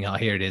 you're thinking, oh,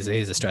 here it is.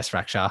 Here's a stress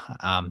fracture.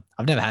 I've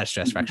never had a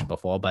stress fracture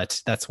before,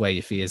 but that's where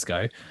your fears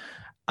go.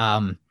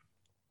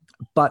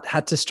 But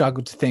had to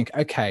struggle to think,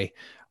 okay,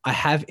 I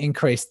have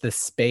increased the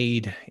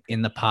speed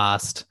in the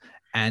past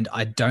and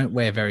I don't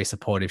wear very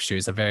supportive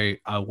shoes.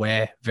 I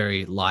wear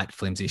very light,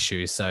 flimsy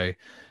shoes. So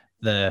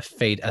the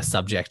feet are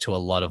subject to a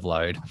lot of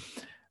load.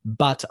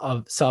 But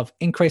I've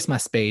increased my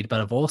speed,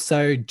 but I've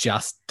also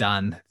just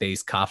done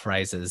these calf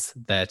raises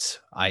that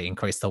I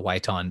increase the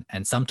weight on.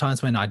 And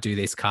sometimes when I do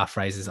these calf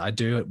raises, I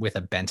do it with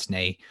a bent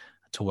knee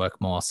to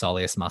work more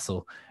soleus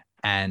muscle.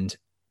 And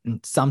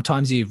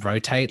sometimes you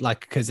rotate,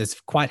 because it's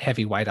quite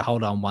heavy weight, I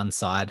hold on one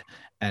side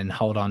and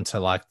hold on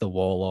to the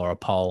wall or a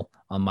pole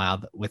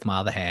on with my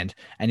other hand.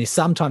 And you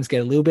sometimes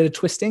get a little bit of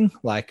twisting,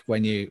 like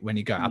when you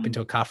go up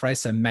into a calf raise.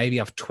 So maybe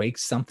I've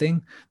tweaked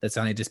something that's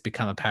only just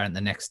become apparent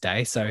the next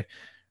day. So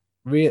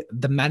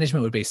the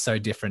management would be so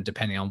different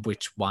depending on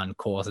which one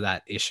caused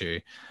that issue,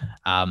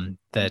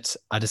 that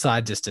I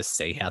decided just to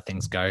see how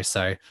things go.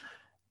 So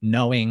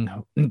knowing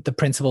the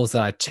principles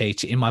that I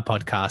teach in my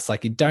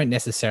podcast, you don't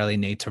necessarily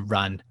need to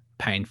run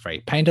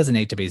pain-free. Pain doesn't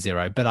need to be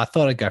zero, but I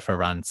thought I'd go for a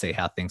run and see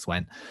how things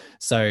went.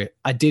 So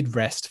I did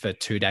rest for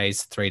 2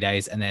 days, 3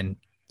 days, and then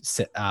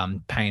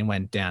pain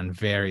went down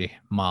very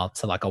mild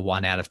to a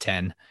 1 out of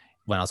 10.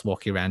 When I was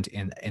walking around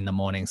in the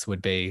mornings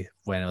would be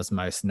when it was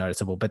most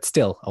noticeable, but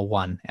still a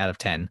 1 out of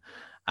 10.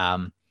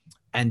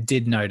 And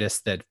did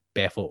notice that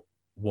barefoot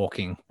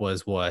walking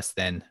was worse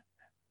than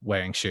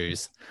wearing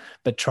shoes,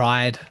 but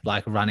tried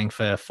running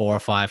for 4 or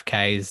 5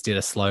 Ks, did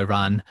a slow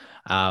run,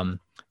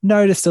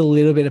 noticed a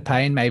little bit of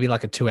pain, maybe a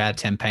 2 out of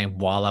 10 pain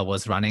while I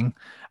was running.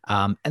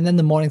 And then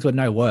the mornings were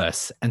no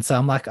worse. And so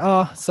I'm like,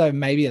 oh, so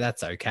maybe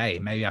that's okay.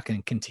 Maybe I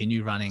can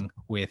continue running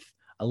with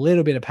a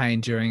little bit of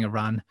pain during a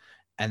run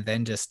and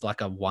then just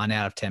a 1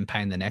 out of 10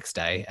 pain the next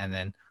day. And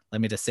then let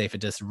me just see if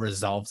it just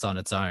resolves on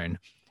its own.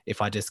 If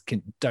I just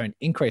don't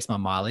increase my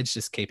mileage,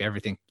 just keep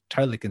everything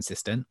totally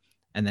consistent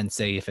and then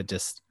see if it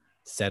just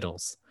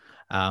settles.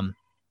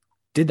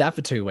 Did that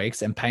for 2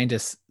 weeks and pain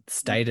just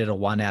stayed at a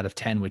 1 out of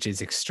 10, which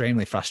is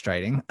extremely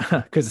frustrating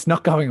because it's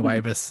not going away,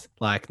 but it's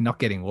not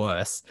getting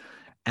worse.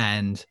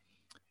 And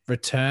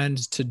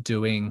returned to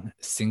doing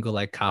single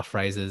leg calf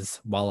raises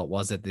while it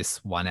was at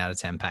this 1 out of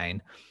 10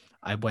 pain.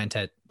 I went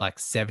at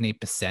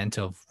 70%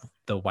 of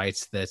the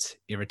weight that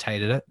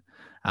irritated it.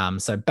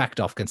 So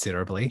backed off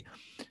considerably.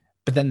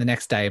 But then the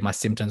next day, my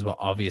symptoms were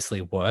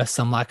obviously worse.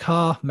 I'm like,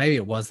 oh, maybe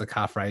it was the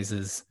calf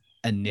raises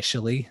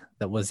initially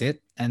that was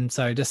it. And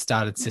so I just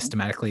started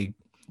systematically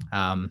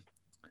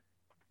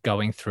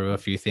going through a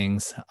few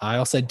things.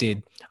 I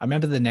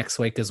remember the next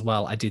week as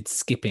well, I did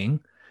skipping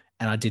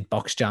and I did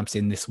box jumps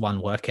in this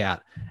one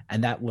workout.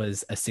 And that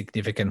was a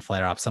significant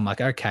flare up. So I'm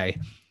like, okay,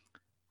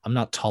 I'm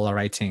not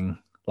tolerating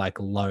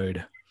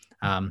load.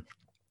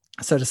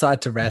 So I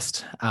decided to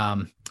rest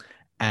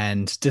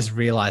and just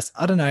realized,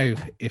 I don't know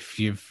if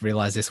you've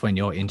realized this when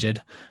you're injured,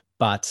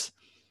 but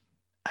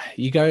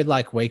you go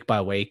week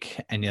by week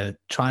and you're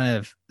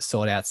trying to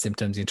sort out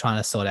symptoms. You're trying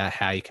to sort out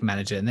how you can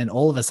manage it. And then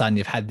all of a sudden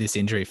you've had this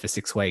injury for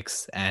 6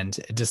 weeks and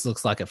it just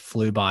looks like it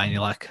flew by and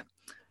you're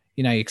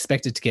you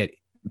expect it to get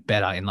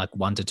better in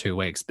 1 to 2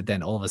 weeks, but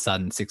then all of a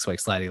sudden 6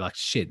 weeks later, you're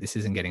shit, this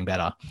isn't getting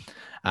better.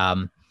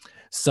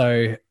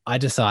 So I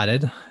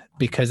decided,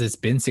 because it's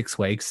been 6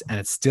 weeks and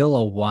it's still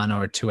a 1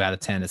 or a 2 out of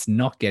 10, it's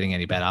not getting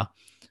any better.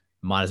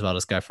 Might as well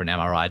just go for an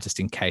MRI just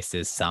in case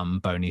there's some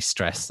bony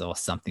stress or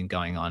something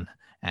going on.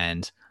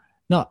 And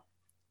not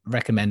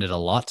recommended a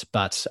lot,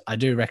 but I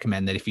do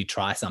recommend that if you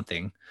try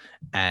something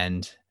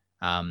and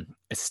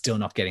it's still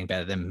not getting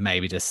better, then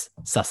maybe just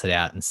suss it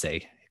out and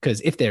see.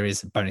 Because if there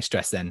is bony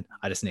stress, then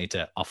I just need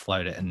to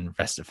offload it and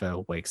rest it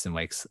for weeks and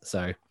weeks.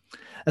 So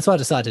that's what I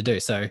decided to do.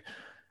 So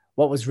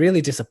what was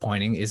really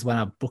disappointing is when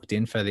I booked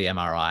in for the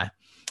MRI,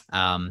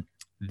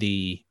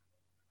 the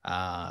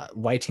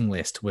waiting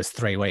list was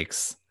 3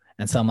 weeks.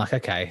 And so I'm like,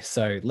 okay,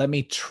 so let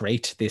me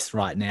treat this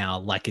right now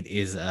like it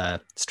is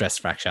a stress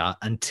fracture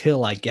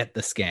until I get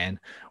the scan,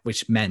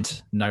 which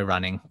meant no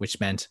running, which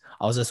meant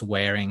I was just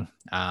wearing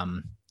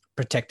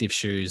protective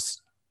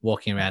shoes,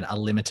 walking around. I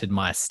limited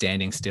my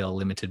standing still,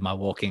 limited my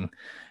walking,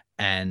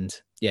 and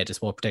yeah,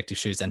 just wore protective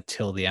shoes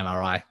until the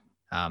MRI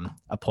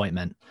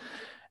appointment.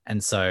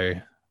 And so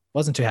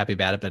wasn't too happy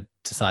about it, but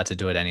decided to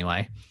do it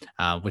anyway,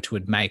 which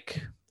would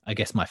make, I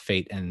guess, my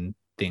feet and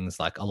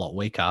things like a lot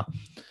weaker.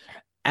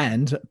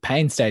 And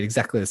pain stayed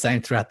exactly the same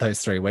throughout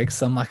those 3 weeks.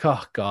 So I'm like,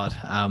 oh God.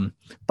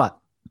 But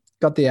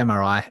got the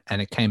MRI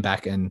and it came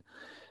back and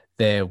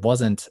there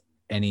wasn't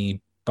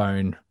any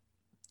bone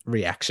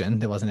reaction.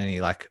 There wasn't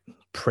any like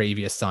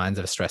previous signs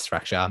of a stress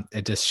fracture.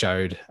 It just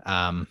showed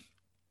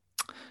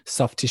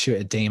soft tissue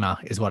edema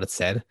is what it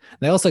said.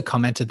 They also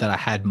commented that I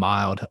had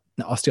mild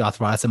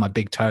osteoarthritis in my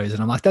big toes.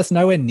 And I'm like, that's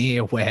nowhere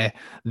near where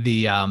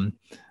the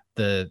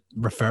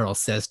referral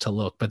says to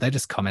look, but they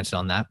just commented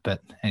on that.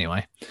 But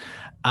anyway,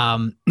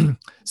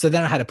 so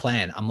then I had a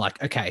plan. I'm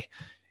like, okay,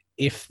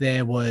 if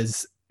there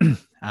was,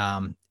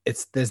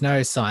 there's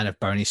no sign of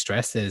bony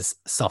stress. There's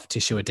soft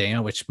tissue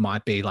edema, which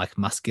might be like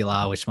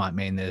muscular, which might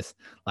mean there's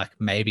like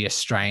maybe a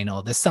strain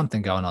or there's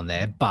something going on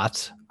there,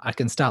 but I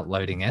can start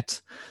loading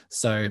it.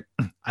 So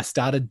I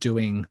started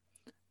doing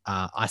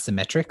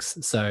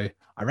isometrics. So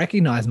I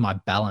recognized my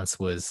balance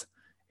was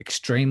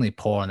extremely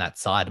poor on that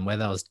side, and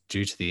whether that was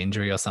due to the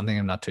injury or something,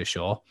 I'm not too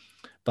sure.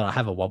 But I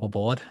have a wobble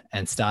board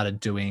and started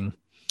doing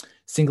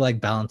single leg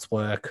balance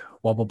work,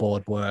 wobble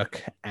board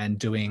work, and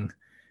doing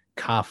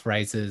calf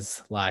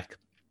raises. Like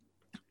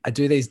I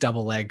do these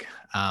double leg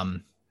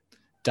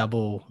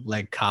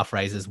calf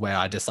raises where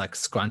I just like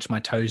scrunch my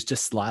toes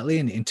just slightly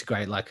and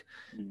integrate like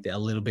a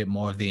little bit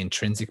more of the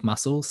intrinsic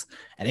muscles.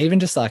 And even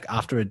just like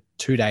after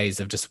 2 days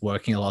of just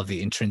working a lot of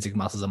the intrinsic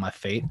muscles on my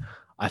feet,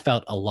 I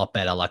felt a lot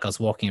better. Like I was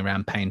walking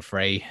around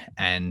pain-free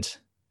and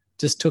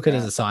just took it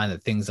as a sign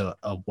that things are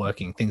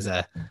working, things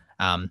are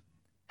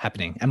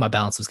happening. And my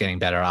balance was getting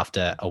better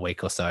after a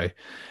week or so.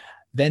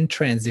 Then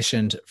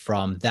transitioned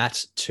from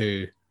that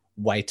to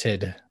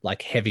weighted,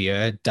 like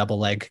heavier double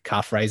leg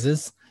calf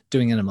raises,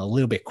 doing them a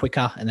little bit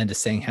quicker and then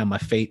just seeing how my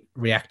feet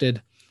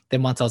reacted.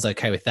 Then once I was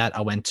okay with that,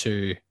 I went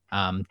to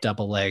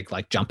double leg,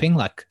 like jumping,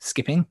 like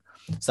skipping.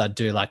 So I'd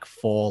do like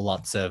 4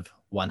 lots of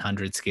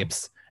 100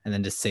 skips and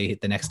then just see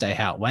the next day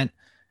how it went.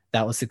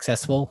 That was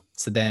successful.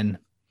 So then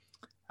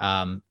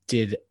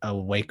did a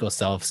week or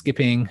so of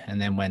skipping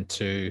and then went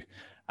to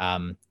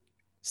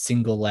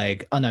single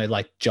leg,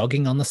 like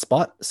jogging on the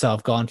spot. So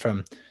I've gone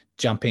from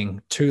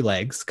jumping 2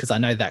 legs, because I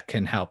know that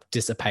can help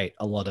dissipate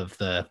a lot of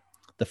the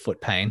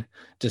foot pain.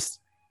 Just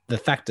the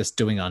fact just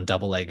doing on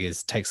double leg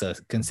takes a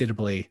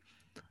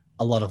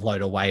lot of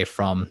load away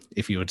from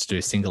if you were to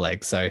do single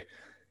leg. So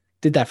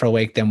did that for a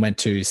week, then went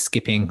to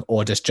skipping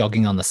or just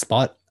jogging on the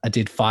spot. I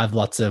did 5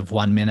 lots of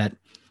 1 minute,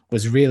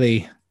 was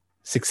really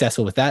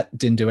successful with that.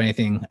 Didn't do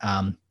anything,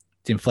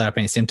 didn't flare up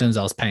any symptoms.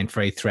 I was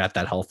pain-free throughout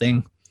that whole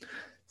thing.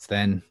 So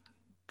then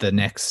the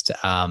next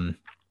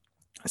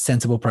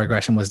sensible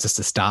progression was just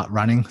to start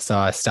running. So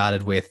I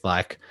started with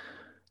like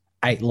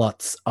 8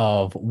 lots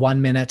of 1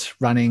 minute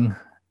running,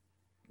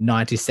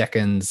 90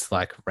 seconds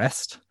like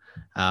rest.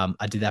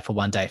 I did that for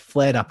 1 day,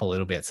 flared up a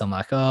little bit. So I'm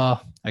like, oh,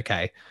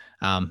 okay.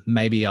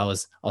 Maybe I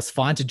was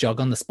fine to jog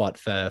on the spot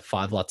for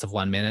 5 lots of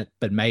 1 minute,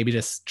 but maybe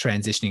just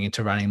transitioning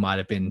into running might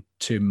have been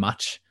too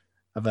much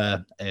of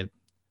a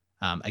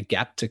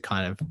gap to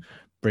kind of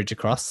bridge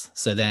across.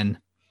 So then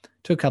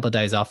took a couple of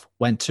days off,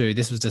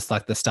 this was just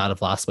like the start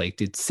of last week,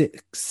 did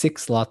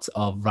 6 lots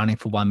of running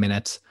for 1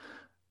 minute,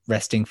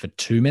 resting for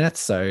 2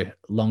 minutes. So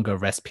longer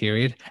rest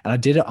period. And I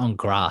did it on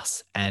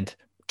grass and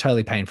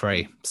totally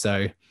pain-free.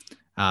 So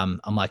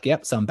I'm like,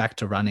 yep. So I'm back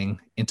to running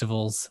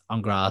intervals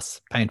on grass,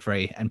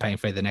 pain-free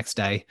the next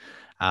day.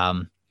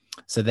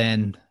 So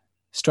then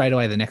straight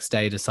away the next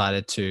day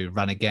decided to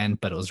run again,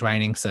 but it was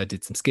raining. So I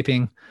did some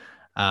skipping,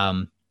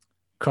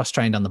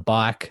 cross-trained on the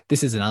bike.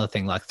 This is another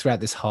thing, like throughout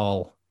this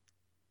whole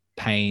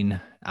pain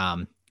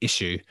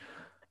issue,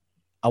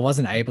 I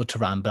wasn't able to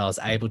run, but I was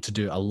able to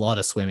do a lot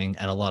of swimming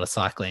and a lot of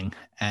cycling,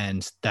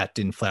 and that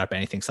didn't flare up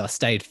anything. So I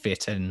stayed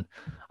fit, and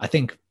I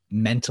think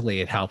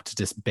mentally it helped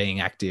just being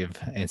active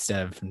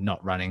instead of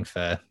not running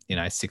for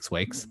 6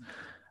 weeks.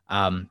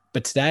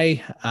 But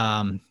today,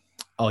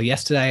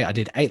 yesterday I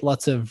did 8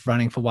 lots of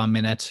running for 1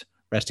 minute,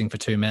 resting for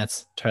 2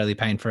 minutes, totally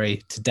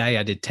pain-free. Today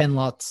I did 10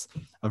 lots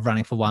of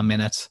running for 1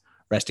 minute,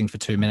 resting for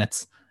 2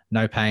 minutes.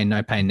 no pain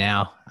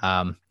now.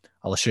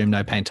 I'll assume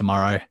no pain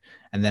tomorrow,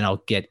 and then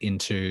I'll get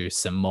into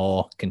some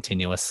more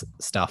continuous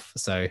stuff.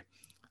 So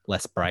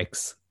less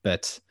breaks.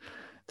 But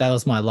that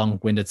was my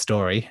long-winded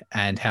story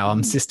and how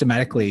I'm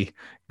systematically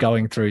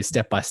going through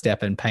step by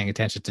step and paying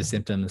attention to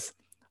symptoms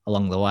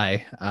along the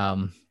way.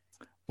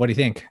 What do you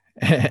think?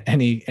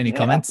 Any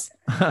comments?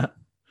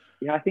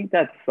 Yeah, I think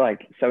that's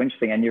like so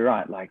interesting. And you're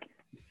right, like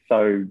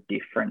so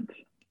different,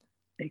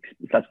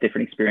 such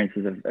different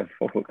experiences of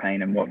forefoot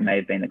pain and what may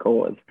have been the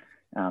cause.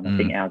 I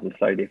think ours is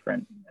so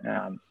different.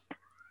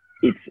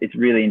 It's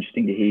really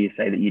interesting to hear you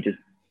say that you just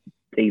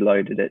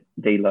deloaded it,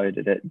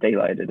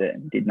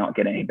 and did not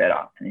get any better.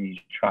 And you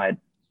tried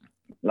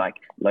like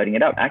loading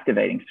it up,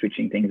 activating,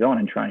 switching things on,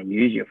 and trying to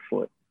use your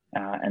foot,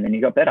 and then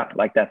you got better.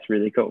 Like that's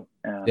really cool.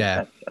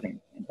 That's, I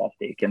think,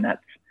 fantastic, and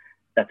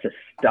that's a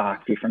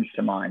stark difference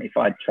to mine. If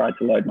I tried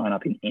to load mine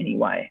up in any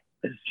way,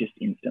 it's just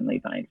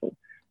instantly painful.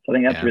 So I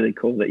think that's really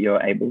cool that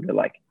you're able to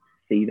like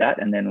see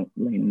that and then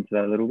lean into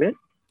that a little bit.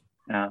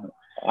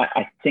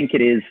 I think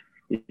this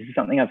is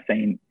something I've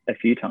seen a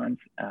few times.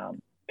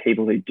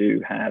 People who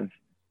do have,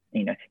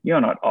 you're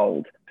not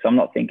old, so I'm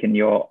not thinking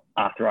your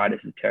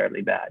arthritis is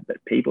terribly bad,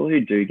 but people who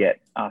do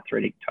get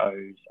arthritic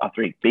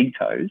big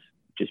toes,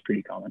 which is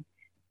pretty common,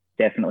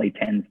 definitely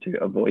tends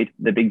to avoid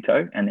the big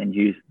toe and then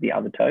use the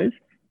other toes.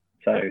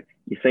 So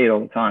you see it all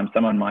the time.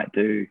 Someone might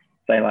do,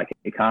 say, like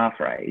a calf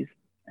raise,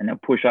 and they'll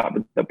push up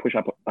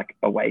like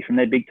away from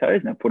their big toes,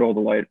 and they'll put all the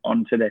load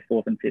onto their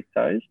fourth and fifth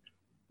toes.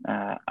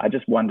 I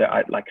just wonder,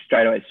 like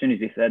straight away, as soon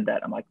as you said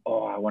that, I'm like,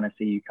 oh, I want to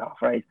see you calf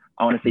raise.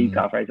 I want to see you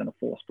calf raise on a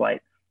force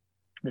plate.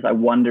 Because I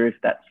wonder if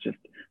that's just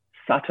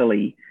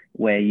subtly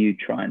where you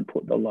try and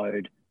put the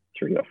load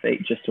through your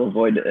feet just to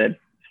avoid a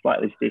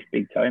slightly stiff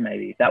big toe,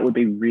 maybe. That would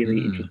be really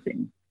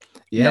interesting.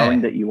 Yeah.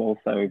 Knowing that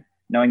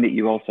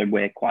you also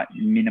wear quite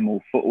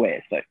minimal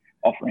footwear, so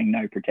offering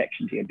no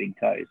protection to your big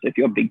toes. So if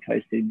your big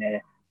toe's sitting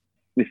there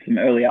with some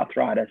early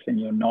arthritis and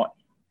you're not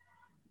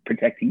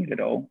protecting it at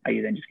all, are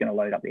you then just going to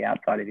load up the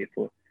outside of your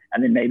foot?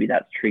 And then maybe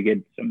that's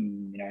triggered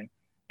some,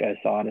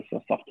 bursitis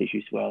or soft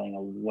tissue swelling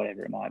or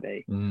whatever it might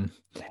be.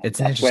 It's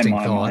an interesting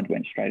thought. Where my mind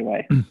went straight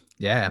away.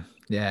 Yeah.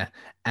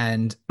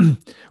 And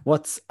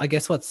what's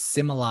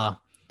similar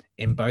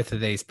in both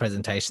of these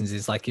presentations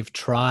is like you've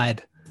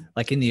tried,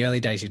 like in the early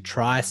days, you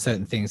try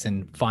certain things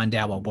and find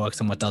out what works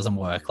and what doesn't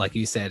work. Like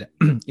you said,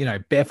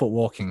 barefoot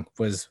walking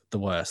was the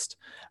worst.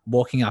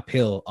 Walking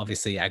uphill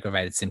obviously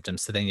aggravated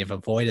symptoms. So then you've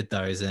avoided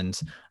those. And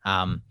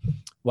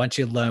once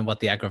you learn what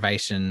the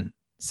aggravation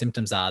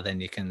symptoms are, then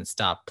you can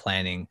start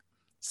planning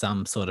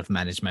some sort of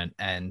management.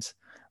 And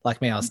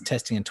like me, I was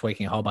testing and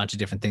tweaking a whole bunch of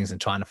different things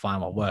and trying to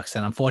find what works.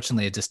 And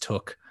unfortunately,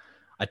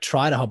 I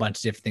tried a whole bunch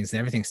of different things and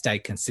everything stayed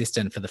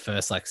consistent for the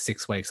first like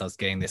 6 weeks. I was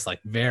getting this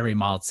like very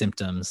mild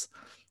symptoms.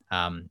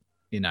 I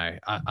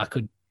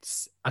could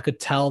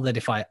tell that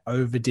if I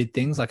overdid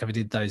things, like if I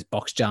did those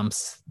box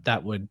jumps,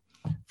 that would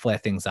flare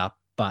things up.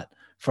 But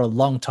for a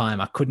long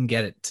time, I couldn't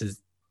get it to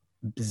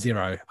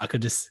 0. I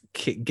could just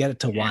get it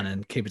to 1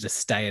 and keep it to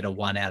stay at a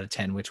 1 out of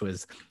 10, which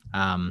was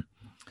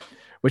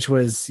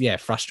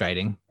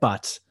frustrating.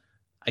 But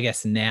I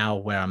guess now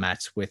where I'm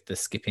at with the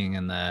skipping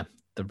and the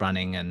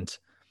running and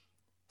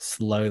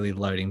slowly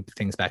loading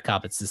things back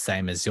up, it's the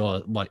same as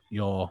what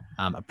your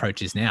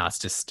approach is now. It's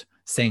just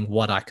seeing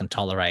what I can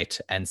tolerate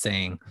and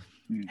seeing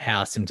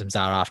how symptoms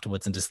are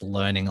afterwards and just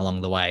learning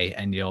along the way.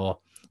 And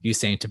you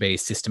seem to be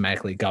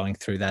systematically going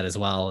through that as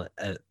well,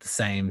 the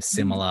same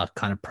similar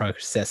kind of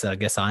process I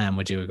guess I am.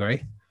 Would you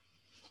agree?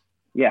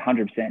 Yeah,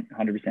 100%.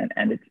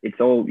 And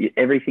it's all,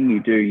 everything you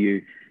do,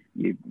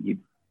 you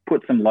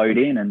put some load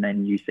in and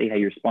then you see how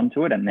you respond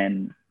to it. And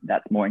then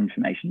that's more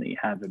information that you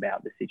have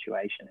about the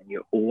situation. And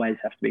you always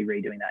have to be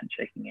redoing that and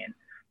checking in.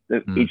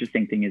 The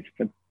interesting thing is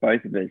for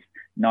both of us,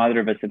 neither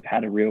of us have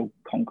had a real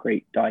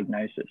concrete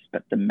diagnosis,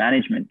 but the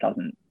management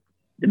doesn't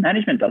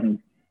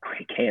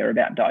care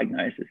about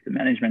diagnosis. The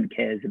management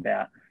cares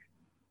about,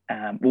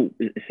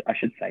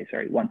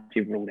 once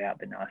you've ruled out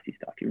the nasty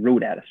stuff, you've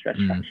ruled out a stress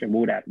fracture,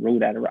 ruled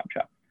out a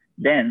rupture,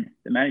 then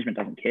the management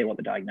doesn't care what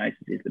the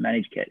diagnosis is. The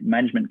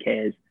management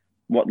cares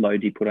what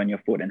load you put on your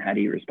foot and how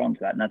do you respond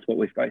to that. And that's what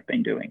we've both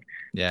been doing.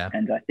 Yeah.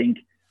 And I think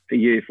for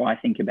you, if I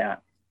think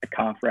about a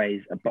calf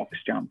raise, a box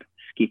jump,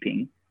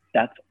 skipping,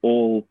 that's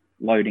all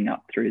loading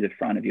up through the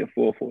front of your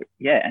forefoot.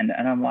 Yeah. And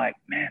I'm like,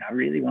 man, I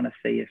really want to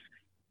see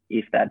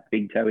if that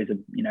big toe is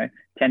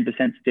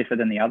 10% stiffer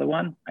than the other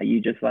one. Are you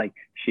just like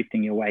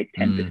shifting your weight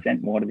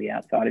 10% more to the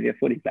outside of your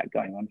foot? Is that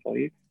going on for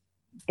you?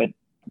 But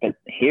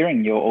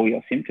hearing all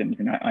your symptoms,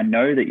 and I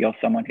know that you're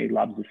someone who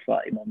loves a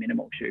slightly more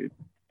minimal shoe,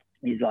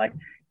 is like,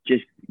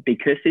 just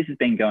because this has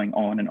been going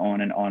on and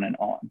on and on and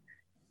on,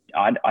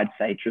 I'd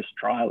say just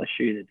trial a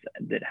shoe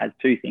that has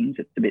 2 things.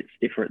 It's a bit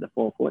stiffer at the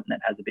forefoot and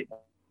it has a bit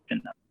more to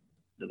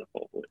the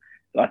forefoot.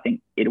 So I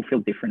think it'll feel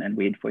different and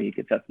weird for you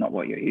because that's not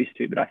what you're used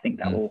to. But I think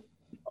that will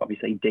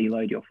obviously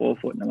deload your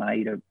forefoot and allow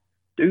you to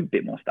do a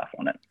bit more stuff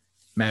on it.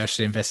 Maybe I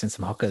should invest in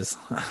some hockers.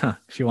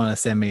 If you want to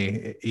send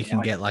me, you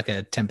can get like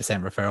a 10%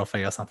 referral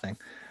fee or something.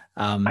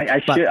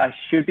 I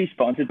should be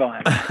sponsored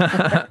by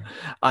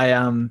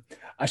him.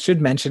 I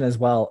should mention as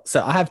well.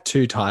 So I have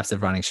two types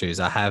of running shoes.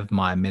 I have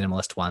my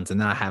minimalist ones,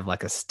 and then I have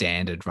like a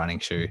standard running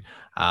shoe,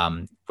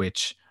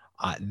 which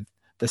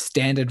the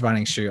standard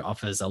running shoe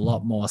offers a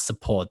lot more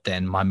support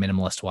than my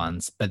minimalist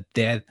ones. But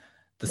the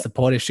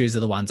supportive shoes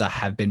are the ones I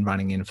have been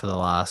running in for the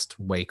last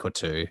week or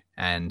two.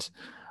 And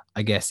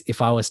I guess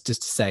if I was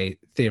just to say,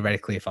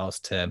 theoretically, if I was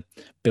to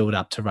build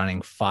up to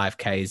running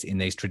 5Ks in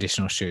these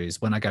traditional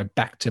shoes, when I go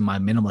back to my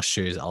minimalist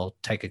shoes, I'll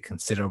take a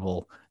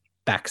considerable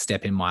back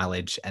step in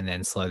mileage and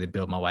then slowly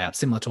build my way up,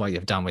 similar to what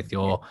you've done with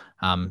your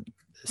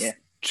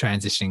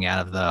transitioning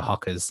out of the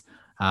Hockers.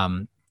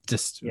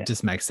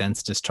 Just makes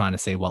sense, just trying to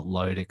see what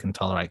load it can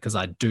tolerate. Because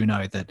I do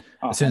know that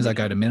as soon as I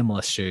go to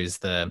minimalist shoes,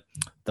 the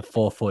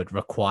forefoot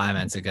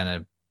requirements are going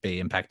to be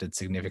impacted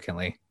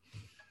significantly.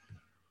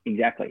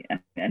 Exactly.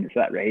 And for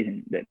that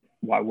reason, that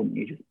why wouldn't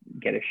you just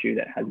get a shoe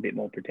that has a bit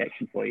more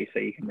protection for you so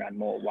you can run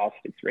more whilst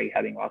it's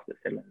rehabbing, whilst it's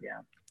settling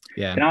down?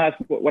 Yeah. Can I ask,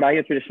 what are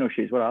your traditional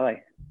shoes? What are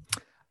they?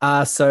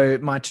 So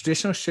my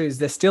traditional shoes,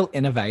 they're still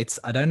Innovates.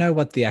 I don't know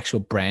what the actual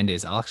brand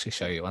is. I'll actually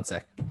show you one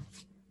sec.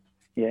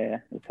 Yeah,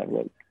 let's have a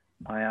look.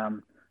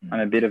 I'm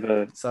a bit of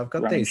a I've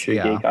got these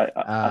here. Geek.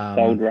 I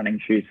sold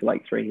running shoes for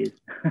like 3 years.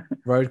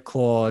 Road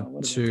Claw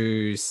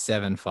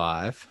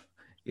 275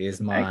 is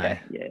my...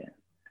 Okay,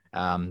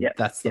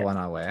 that's the one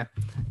I wear.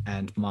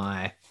 And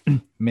my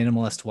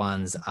minimalist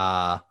ones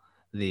are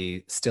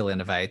the still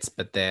Innovates,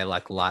 but they're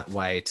like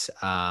lightweight.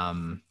 I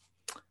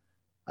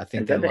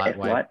think they're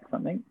lightweight. Light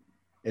something?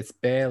 It's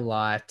Bare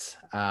Light.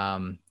 I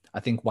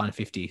think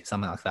 150,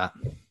 something like that.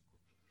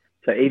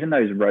 So even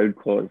those Road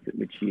Claws,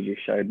 which you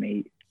just showed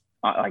me,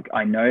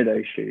 I know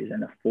those shoes,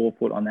 and the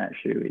forefoot on that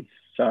shoe is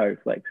so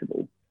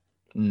flexible,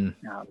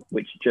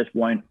 which just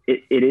won't.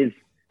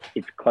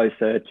 It's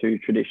closer to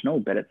traditional,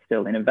 but it's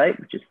still Innovate,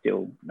 which is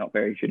still not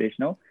very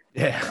traditional.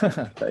 Yeah.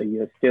 So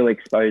you're still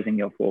exposing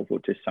your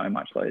forefoot to so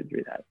much load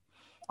through that.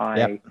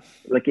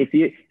 Like if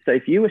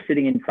you were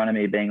sitting in front of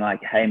me being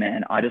like, hey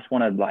man, I just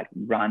want to like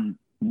run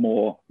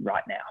more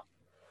right now,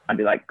 I'd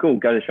be like, cool,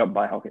 go to the shop,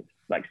 buy Hockers,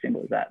 like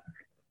simple as that.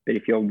 But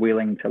if you're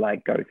willing to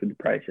like go through the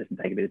process and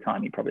take a bit of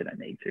time, you probably don't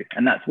need to.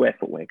 And that's where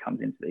footwear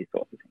comes into these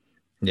sorts of things.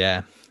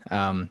 Yeah.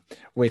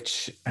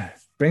 Which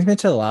brings me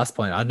to the last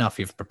point. I don't know if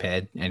you've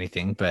prepared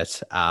anything,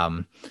 but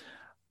I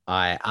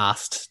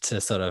asked to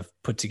sort of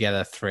put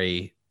together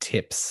 3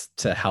 tips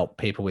to help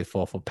people with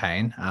forefoot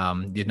pain.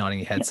 You're nodding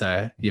your head,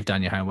 so you've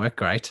done your homework.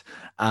 Great.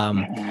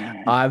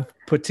 I've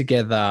put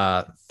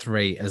together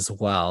 3 as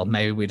well.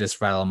 Maybe we just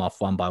rattle them off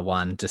one by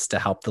one just to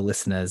help the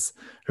listeners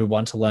who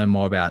want to learn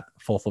more about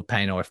forefoot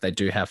pain, or if they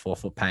do have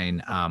forefoot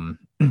pain,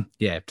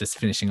 just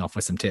finishing off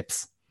with some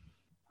tips.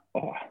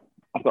 Oh,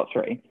 I've got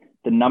 3.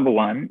 The number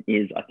one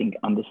is, I think,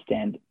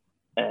 understand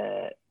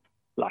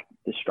like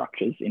the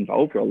structures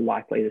involved, or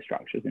likely the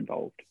structures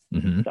involved.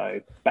 Mm-hmm.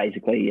 So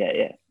basically,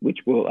 which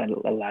will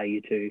allow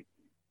you to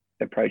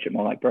approach it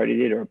more like Brodie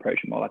did, or approach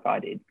it more like I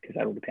did, because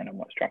that'll depend on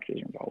what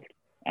structures are involved.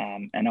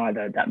 And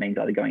that means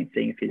either going and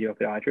seeing a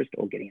physiotherapist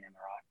or getting an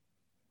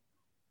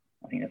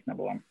MRI. I think that's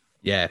number one.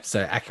 Yeah,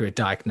 so accurate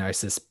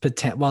diagnosis,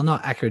 well,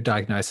 not accurate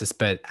diagnosis,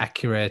 but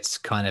accurate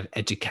kind of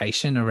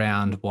education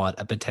around what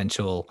a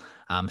potential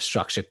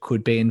structure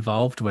could be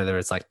involved, whether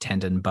it's like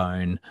tendon,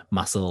 bone,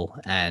 muscle,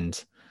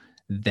 and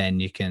then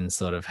you can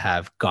sort of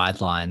have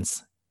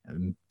guidelines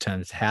in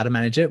terms of how to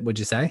manage it, would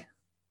you say?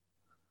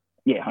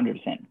 Yeah, 100%,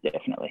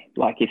 definitely.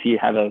 Like if you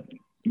have a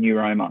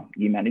neuroma,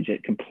 you manage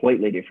it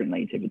completely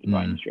differently to if it's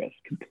bone stress,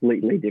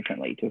 completely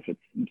differently to if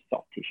it's some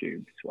soft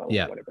tissue swelling,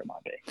 whatever it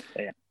might be.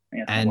 So,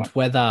 and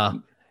whether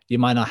you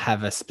might not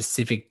have a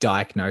specific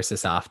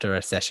diagnosis after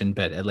a session,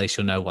 but at least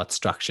you'll know what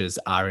structures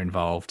are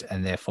involved,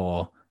 and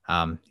therefore,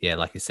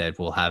 like you said,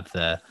 we'll have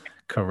the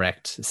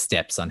correct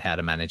steps on how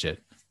to manage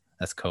it.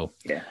 That's cool.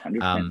 Yeah,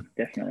 100%,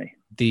 definitely.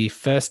 The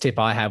first tip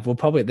I have,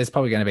 there's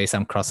probably going to be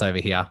some crossover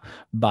here,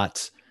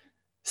 but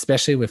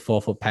especially with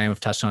forefoot pain, we've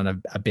touched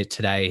on a bit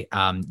today,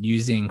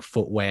 using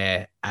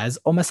footwear as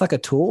almost like a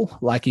tool.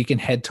 Like you can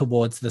head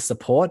towards the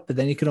support, but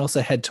then you can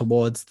also head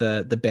towards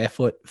the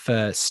barefoot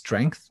for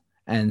strength.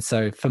 And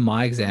so for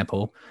my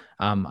example,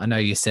 I know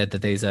you said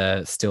that these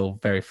are still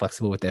very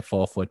flexible with their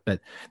forefoot,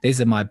 but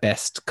these are my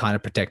best kind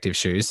of protective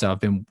shoes. So I've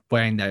been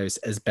wearing those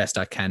as best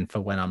I can for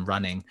when I'm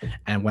running.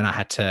 And when I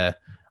had to,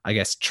 I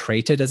guess,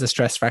 treat it as a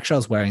stress fracture, I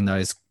was wearing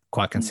those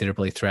quite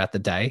considerably throughout the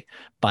day.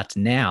 But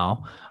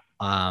now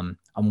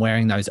I'm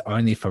wearing those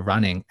only for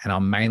running, and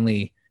I'm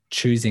mainly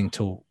choosing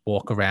to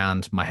walk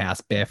around my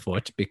house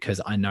barefoot because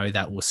I know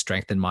that will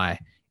strengthen my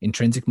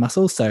intrinsic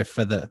muscles. So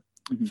for the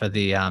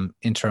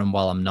interim,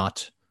 while I'm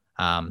not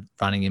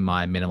running in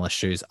my minimalist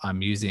shoes,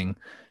 I'm using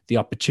the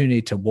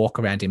opportunity to walk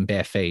around in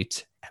bare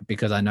feet,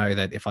 because I know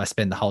that if I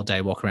spend the whole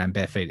day walking around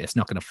bare feet, it's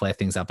not going to flare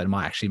things up. It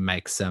might actually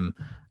make some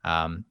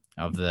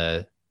of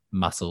the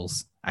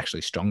muscles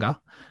actually stronger.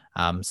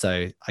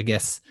 So I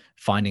guess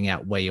finding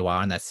out where you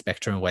are on that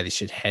spectrum, whether you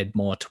should head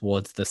more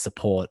towards the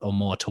support or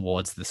more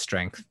towards the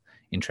strength,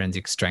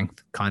 intrinsic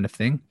strength kind of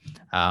thing.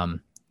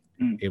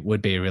 It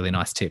would be a really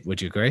nice tip.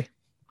 Would you agree?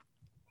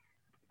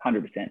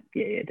 100%.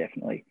 Yeah,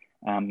 definitely.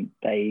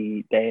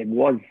 There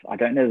was, I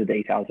don't know the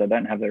details, I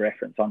don't have the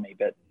reference on me,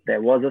 but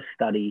there was a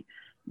study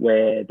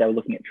where they were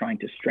looking at trying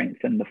to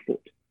strengthen the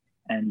foot.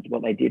 And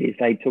what they did is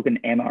they took an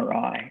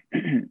MRI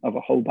of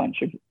a whole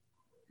bunch of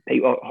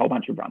people, a whole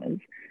bunch of runners,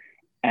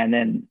 and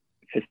then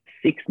for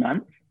 6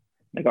 months,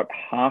 they got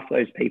half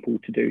those people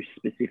to do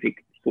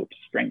specific foot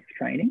strength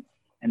training,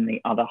 and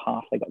the other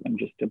half, they got them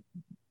just to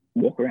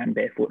walk around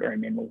barefoot or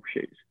in minimal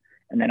shoes.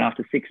 And then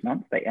after 6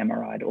 months, they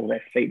MRI'd all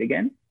their feet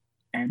again,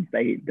 and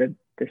the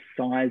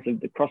size of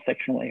the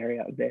cross-sectional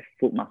area of their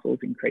foot muscles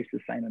increased the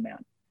same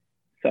amount.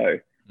 So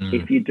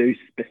if you do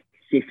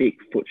specific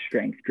foot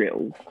strength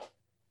drills,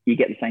 you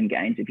get the same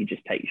gains if you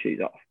just take your shoes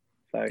off.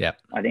 So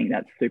I think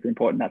that's super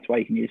important. That's why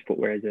you can use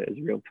footwear as a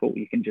real tool.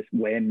 You can just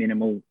wear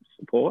minimal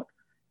support.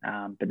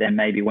 But then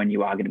maybe when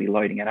you are going to be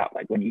loading it up,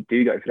 like when you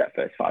do go for that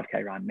first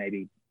 5K run,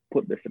 maybe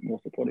put the more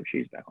supportive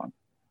shoes back on.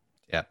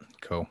 Yeah,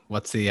 cool.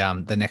 What's the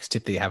next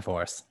tip that you have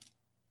for us?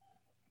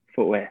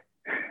 Footwear.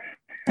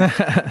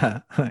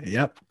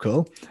 Yep,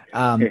 cool.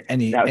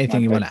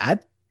 Anything you want to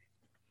add?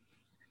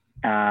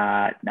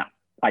 No,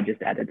 I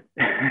just added.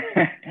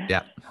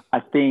 Yeah.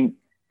 I think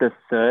the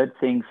third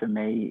thing for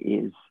me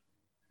is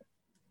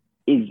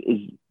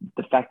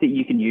the fact that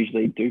you can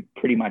usually do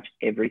pretty much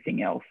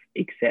everything else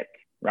except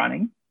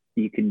running.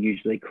 You can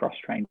usually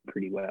cross-train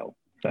pretty well.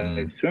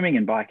 So swimming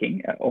and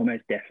biking are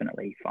almost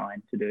definitely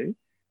fine to do.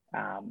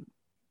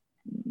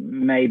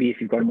 Maybe if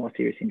you've got a more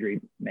serious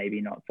injury, maybe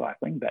not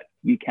cycling, but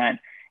you can.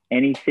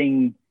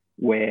 Anything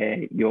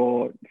where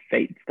your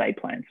feet stay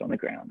plants on the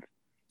ground.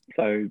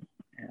 So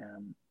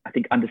I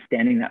think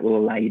understanding that will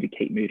allow you to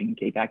keep moving and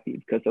keep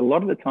active, because a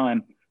lot of the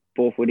time,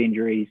 forefoot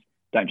injuries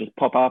don't just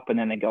pop up and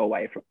then they go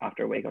away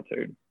after a week or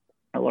two.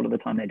 A lot of the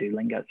time they do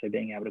linger. So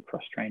being able to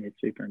cross train is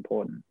super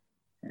important.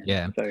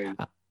 Yeah. So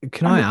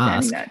can I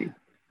ask,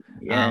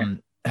 yeah.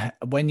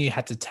 When you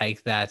had to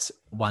take that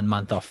 1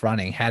 month off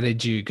running, how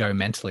did you go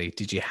mentally?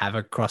 Did you have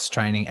a cross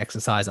training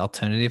exercise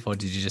alternative, or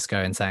did you just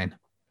go insane?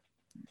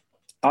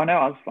 Oh no,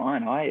 I was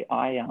fine.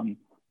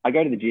 I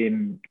go to the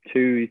gym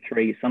 2,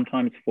 3,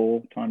 sometimes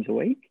 4 times a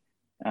week.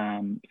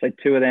 So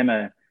 2 of them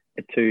are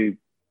 2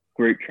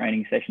 group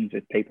training sessions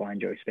with people I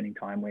enjoy spending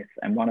time with.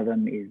 And one of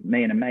them is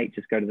me and a mate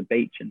just go to the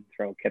beach and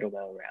throw a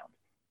kettlebell around.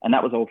 And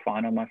that was all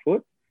fine on my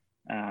foot.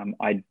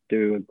 I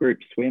do a group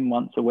swim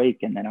once a week,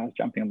 and then I was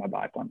jumping on my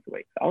bike once a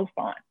week. So I was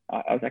fine.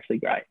 I was actually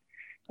great.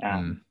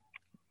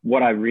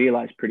 What I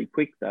realized pretty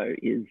quick though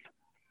is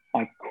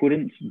I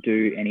couldn't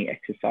do any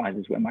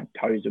exercises where my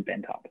toes were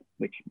bent up,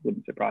 which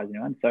wouldn't surprise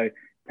anyone. So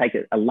take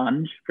a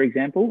lunge, for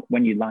example.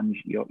 When you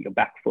lunge, your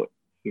back foot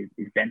is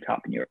bent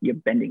up and you're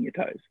bending your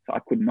toes. So I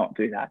could not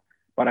do that,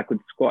 but I could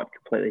squat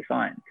completely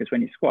fine, because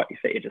when you squat, your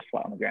feet are just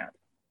flat on the ground.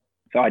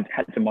 So I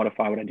had to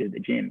modify what I did at the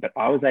gym, but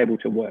I was able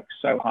to work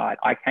so hard.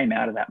 I came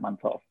out of that month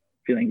off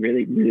feeling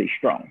really, really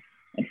strong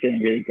and feeling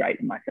really great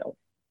in myself.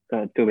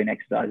 So I'd still been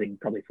exercising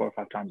probably 4 or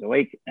 5 times a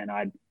week, and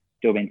I'd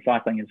still been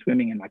cycling and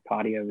swimming, and my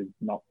cardio was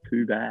not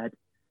too bad.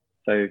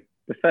 So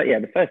the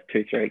first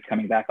 2, 3 weeks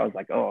coming back, I was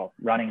like, oh,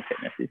 running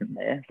fitness isn't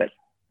there. But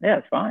yeah,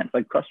 it's fine.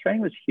 Like cross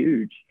training was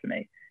huge for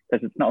me,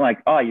 because it's not like,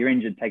 oh, you're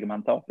injured, take a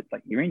month off. It's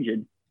like, you're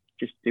injured,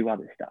 just do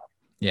other stuff.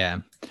 Yeah,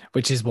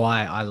 which is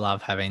why I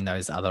love having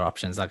those other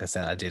options. Like I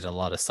said, I did a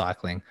lot of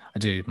cycling. I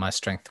do my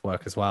strength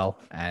work as well,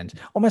 and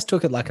almost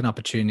took it like an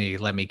opportunity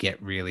to let me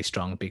get really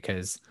strong,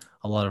 because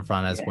a lot of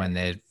runners, when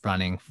they're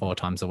running 4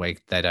 times a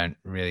week, they don't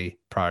really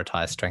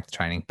prioritize strength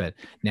training. But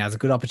now's a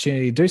good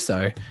opportunity to do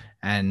so.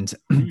 And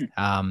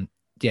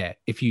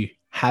if you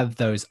have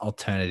those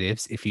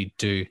alternatives, if you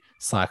do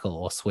cycle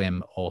or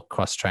swim or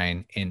cross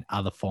train in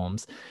other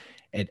forms,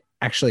 it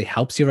actually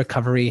helps your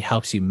recovery,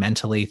 helps you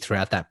mentally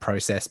throughout that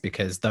process,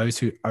 because those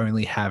who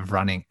only have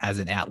running as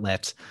an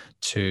outlet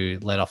to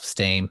let off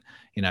steam,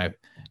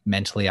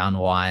 mentally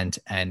unwind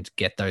and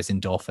get those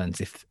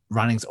endorphins. If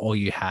running's all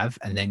you have,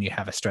 and then you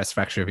have a stress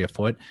fracture of your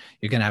foot,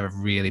 you're going to have a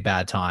really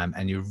bad time,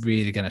 and you're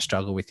really going to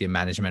struggle with your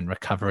management and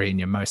recovery, and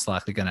you're most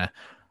likely going to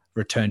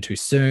return too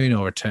soon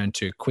or return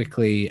too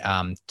quickly,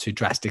 too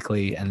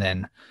drastically. And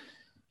then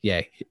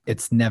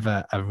it's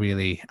never a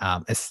really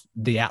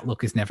the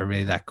outlook is never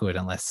really that good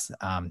unless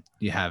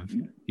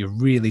you're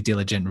really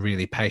diligent,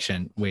 really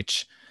patient,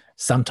 which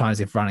sometimes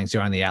if running's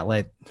your only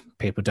outlet,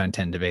 people don't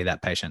tend to be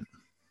that patient.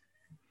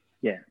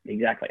 Yeah,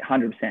 exactly.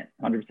 100%.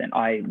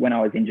 When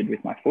I was injured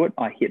with my foot,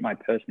 I hit my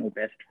personal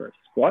best for a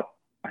squat.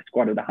 I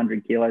squatted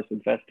 100 kilos for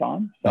the first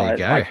time. So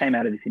I came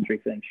out of this injury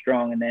feeling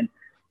strong. And then,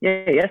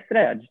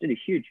 yesterday I just did a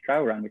huge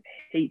trail run with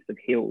heaps of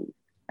hills.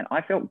 And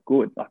I felt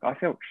good. Like, I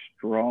felt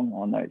strong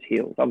on those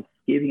hills. I was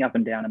skipping up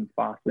and down and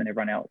faster than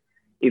everyone else.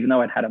 Even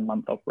though I'd had a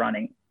month off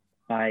running,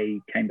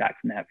 I came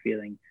back from that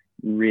feeling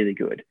really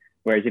good.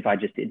 Whereas if I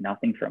just did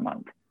nothing for a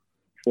month,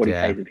 40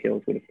 Ks of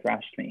hills would have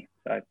crushed me.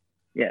 So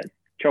yeah,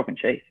 chalk and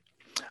cheese.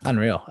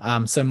 Unreal.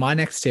 So my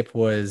next tip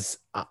was,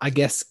 I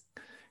guess,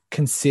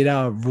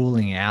 consider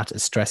ruling out a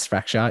stress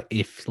fracture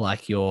if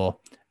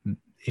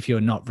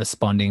you're not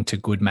responding to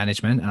good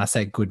management. And I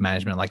say good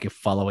management, like you're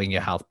following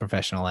your health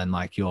professional and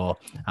like you're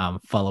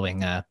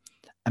following a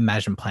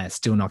management plan is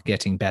still not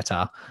getting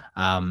better,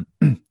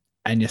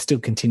 and you're still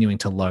continuing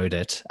to load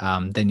it,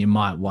 then you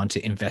might want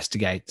to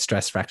investigate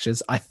stress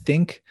fractures. I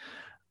think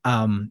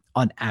on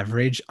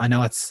average, I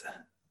know it's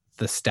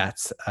the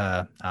stats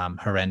are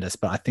horrendous,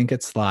 but I think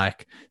it's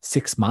like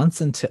 6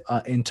 months until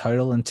in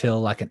total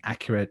until like an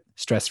accurate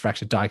stress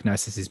fracture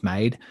diagnosis is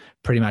made,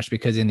 pretty much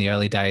because in the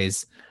early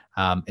days,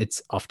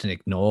 it's often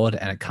ignored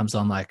and it comes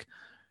on like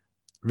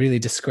really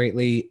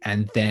discreetly.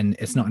 And then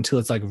it's not until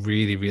it's like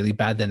really, really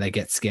bad, then they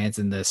get scans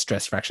and the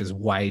stress fracture is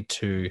way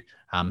too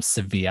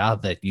severe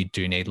that you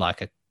do need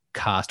like a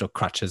cast or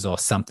crutches or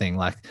something.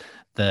 Like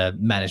the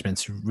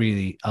management's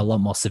really a lot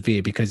more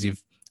severe because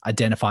you've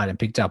identified and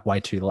picked up way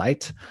too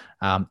late.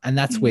 And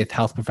that's with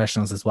health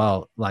professionals as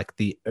well. Like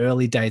the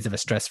early days of a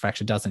stress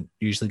fracture doesn't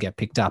usually get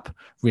picked up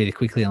really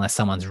quickly unless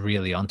someone's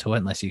really onto it,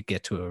 unless you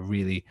get to a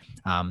really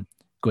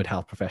good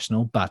health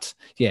professional. But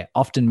yeah,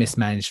 often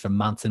mismanaged for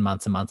months and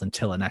months and months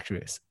until an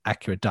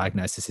accurate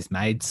diagnosis is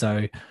made.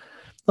 So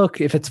look,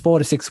 if it's 4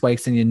 to 6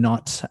 weeks and you're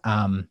not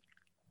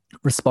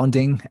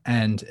responding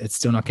and it's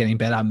still not getting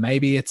better,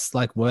 maybe it's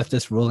like worth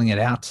just ruling it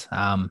out.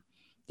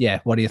 Yeah,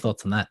 what are your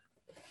thoughts on that?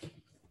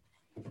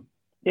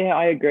 Yeah,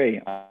 I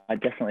agree. I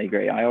definitely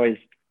agree. I always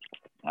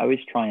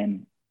try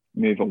and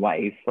move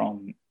away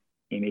from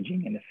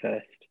imaging in the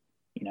first,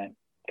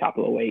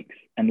 couple of weeks,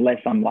 unless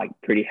I'm like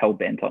pretty hell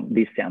bent on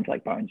this sounds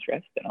like bone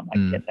stress, then I'm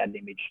like get that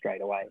image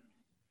straight away.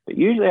 But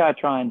usually I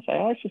try and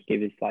say, let's just give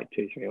this like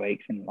 2-3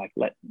 weeks and like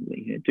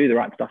do the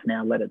right stuff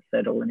now, let it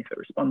settle, and if it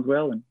responds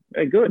well, and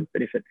very good.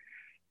 But if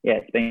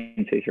it's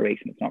been 2-3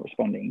 weeks and it's not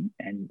responding,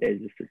 and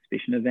there's a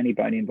suspicion of any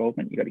bone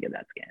involvement, you got to get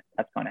that scanned.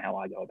 That's kind of how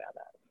I go about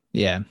that.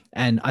 Yeah.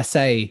 And I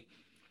say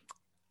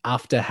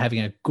after having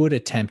a good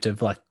attempt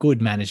of like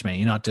good management,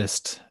 you're not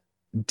just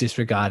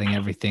disregarding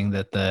everything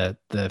that the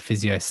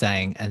physio is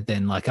saying and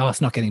then like, oh,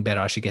 it's not getting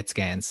better, I should get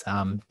scans.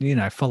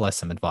 Follow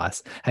some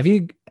advice.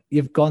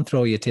 You've gone through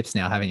all your tips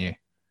now, haven't you?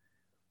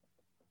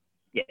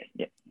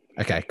 Yeah.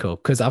 Okay, cool.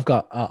 Because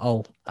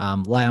I'll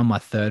lay on my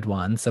third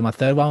one. So my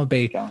third one would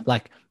be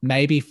like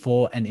maybe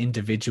for an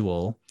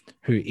individual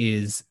who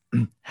is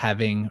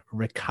having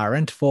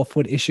recurrent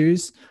forefoot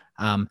issues,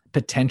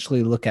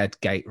 potentially look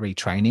at gait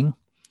retraining,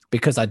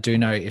 because I do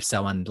know if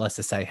someone, let's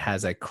just say,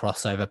 has a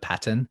crossover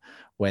pattern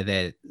where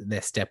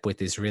their step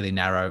width is really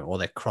narrow or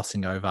they're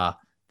crossing over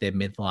their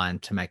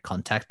midline to make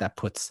contact, that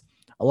puts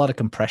a lot of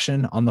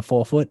compression on the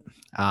forefoot.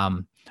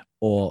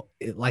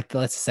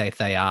 Let's say if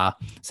they are,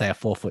 say, a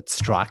 4-foot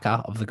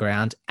striker of the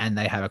ground and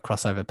they have a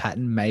crossover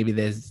pattern, maybe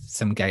there's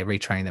some gait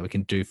retraining that we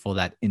can do for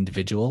that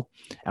individual.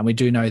 And we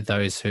do know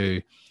those who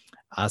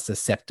are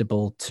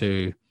susceptible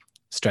to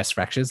stress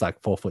fractures,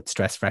 like 4-foot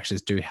stress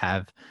fractures, do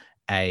have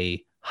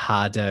a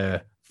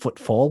harder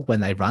footfall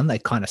when they run. They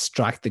kind of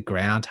strike the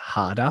ground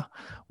harder,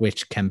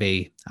 which can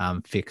be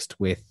fixed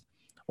with,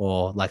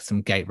 or like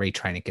some gait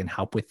retraining can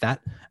help with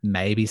that.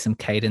 Maybe some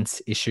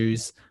cadence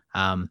issues.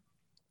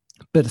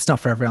 But it's not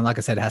for everyone. Like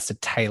I said, it has to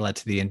tailor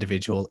to the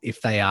individual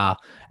if they are,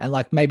 and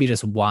like maybe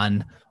just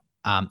one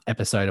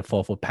episode of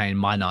 4-foot pain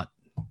might not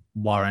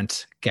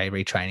warrant gait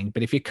retraining.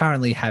 But if you're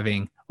currently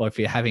having, or if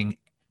you're having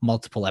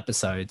multiple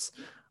episodes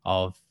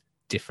of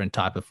different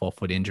type of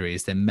 4-foot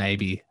injuries, then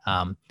maybe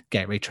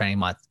gait retraining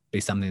might be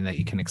something that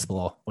you can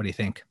explore. What do you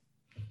think?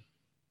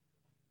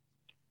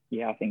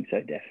 Yeah, I think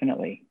so,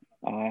 definitely.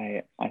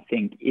 I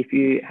think if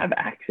you have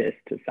access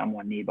to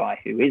someone nearby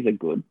who is a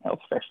good health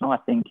professional, I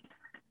think,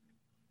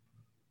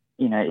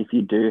 if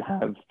you do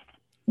have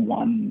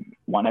one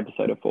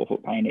episode of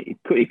 4-foot pain,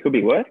 it could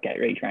be worth gait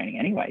retraining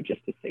anyway,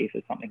 just to see if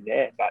there's something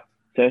there. But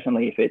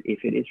certainly if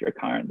it is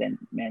recurrent, then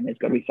man, there's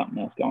got to be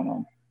something else going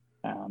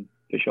on,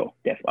 for sure,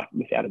 definitely,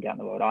 without a doubt in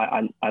the world.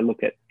 I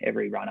look at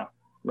every runner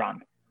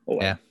run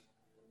always. Yeah.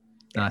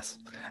 Nice.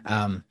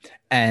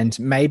 And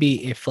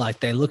maybe if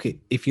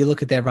you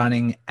look at their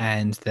running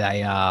and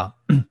they are,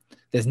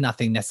 there's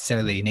nothing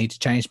necessarily you need to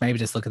change. Maybe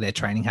just look at their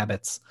training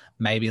habits.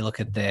 Maybe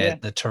look at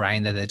the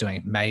terrain that they're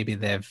doing. Maybe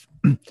they're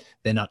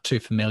not too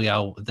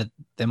familiar that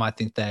they might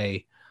think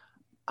they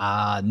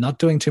are not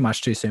doing too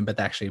much too soon, but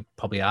they actually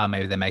probably are.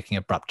 Maybe they're making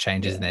abrupt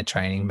changes in their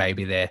training.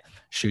 Maybe their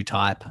shoe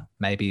type.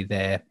 Maybe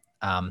they're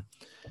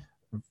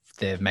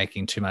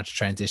making too much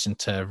transition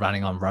to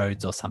running on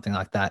roads or something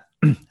like that,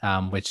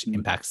 which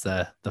impacts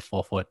the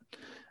 4-foot.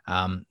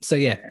 So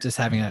yeah, just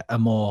having a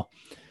more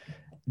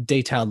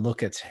detailed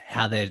look at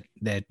how their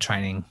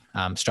training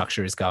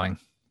structure is going.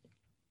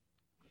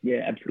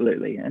 Yeah,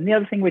 absolutely. And the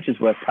other thing which is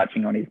worth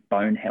touching on is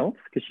bone health,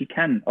 because you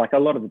can, like, a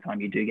lot of the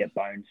time you do get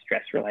bone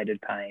stress related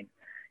pain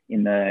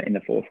in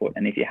the 4-foot.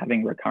 And if you're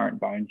having recurrent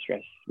bone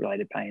stress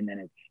related pain,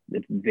 then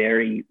it's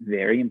very,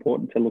 very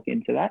important to look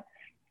into that.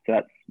 So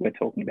we're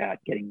talking about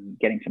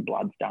getting some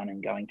bloods done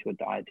and going to a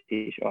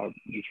dietitian or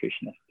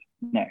nutritionist.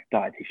 No,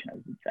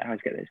 dietitian. I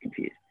always get those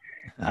confused.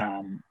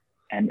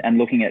 And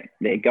looking at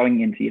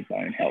going into your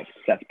bone health.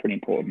 That's pretty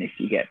important if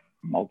you get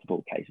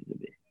multiple cases of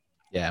this.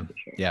 Yeah.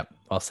 Sure. Yeah.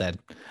 Well said.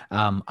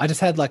 I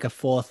just had like a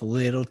fourth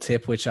little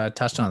tip, which I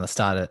touched on at the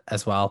start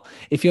as well.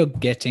 If you're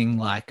getting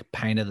like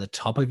pain at the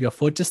top of your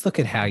foot, just look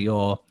at how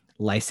your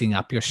lacing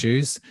up your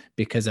shoes,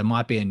 because it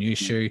might be a new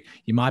shoe.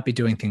 You might be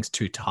doing things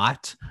too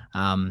tight,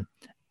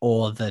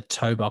 or the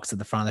toe box at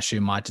the front of the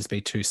shoe might just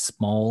be too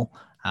small.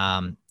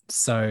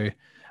 So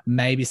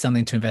maybe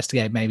something to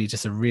investigate, maybe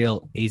just a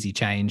real easy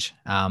change,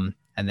 and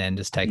then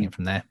just taking it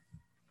from there.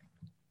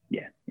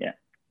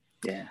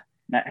 Yeah.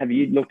 Now, have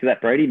you looked at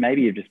that, Brodie?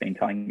 Maybe you've just been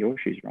tying your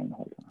shoes wrong the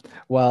whole time.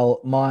 Well,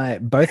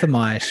 both of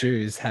my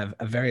shoes have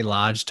a very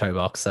large toe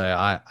box, so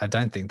I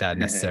don't think that'd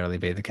necessarily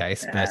be the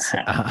case. But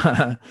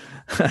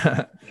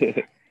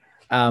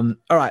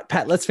all right,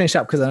 Pat, let's finish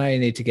up because I know you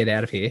need to get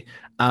out of here.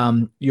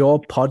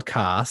 Your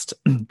podcast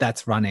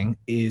that's running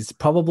is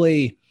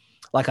probably,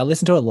 like, I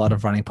listen to a lot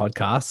of running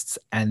podcasts,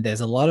 and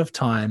there's a lot of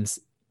times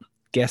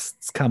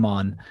guests come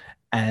on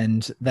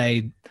and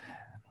they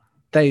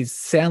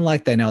sound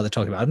like they know what they're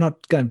talking about. I'm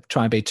not going to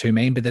try and be too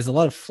mean, but there's a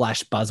lot of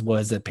flash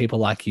buzzwords that people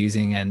like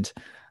using and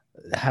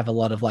have a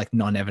lot of like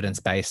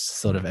non-evidence-based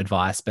sort of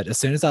advice. But as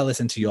soon as I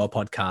listen to your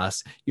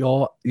podcast,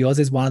 yours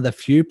is one of the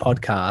few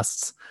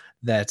podcasts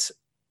that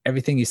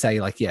everything you say,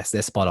 like, yes,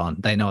 they're spot on.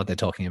 They know what they're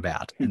talking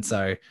about. And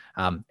so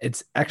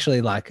it's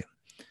actually like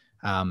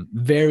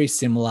very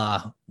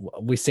similar.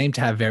 We seem to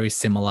have very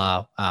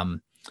similar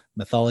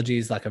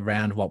mythologies, like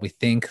around what we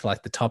think,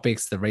 like the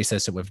topics, the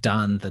research that we've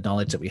done, the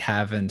knowledge that we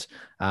have. And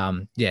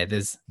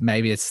there's,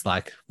 maybe it's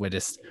like we're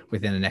just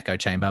within an echo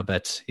chamber,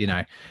 but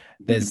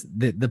there's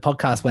the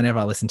podcast, whenever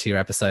I listen to your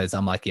episodes,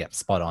 I'm like, yep,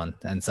 spot on.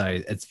 And so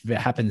it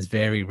happens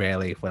very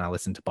rarely when I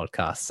listen to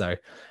podcasts. So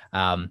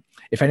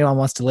if anyone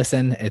wants to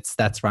listen,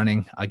 that's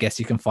running. I guess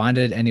you can find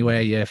it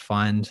anywhere you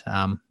find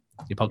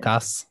your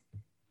podcasts.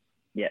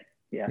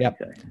 Yeah. Yep.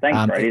 So.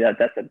 Thanks, Brodie.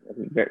 That's a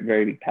very,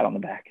 very big pat on the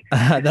back.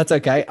 That's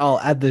okay. I'll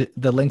add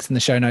the links in the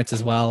show notes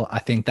as well. I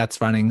think that's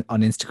running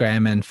on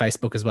Instagram and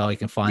Facebook as well. You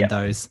can find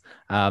those.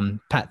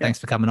 Pat, thanks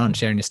for coming on and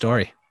sharing your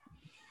story.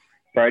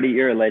 Brodie,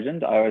 you're a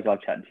legend. I always love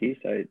chatting to you.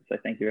 So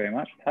thank you very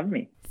much for having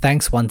me.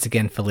 Thanks once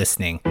again for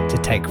listening. To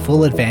take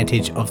full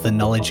advantage of the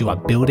knowledge you are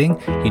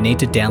building, you need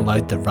to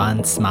download the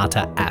Run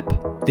Smarter app.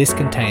 This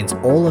contains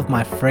all of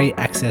my free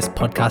access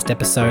podcast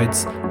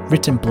episodes,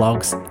 written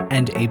blogs,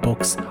 and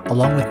ebooks,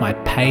 along with my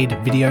paid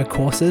video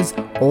courses,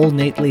 all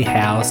neatly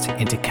housed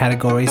into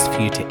categories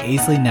for you to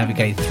easily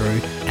navigate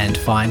through and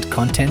find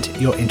content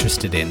you're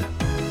interested in.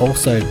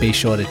 Also, be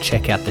sure to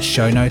check out the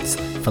show notes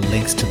for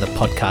links to the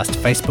podcast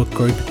Facebook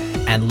group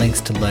and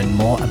links to learn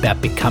more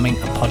about becoming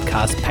a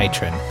podcast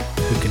patron,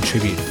 who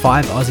contribute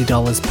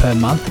 $5 per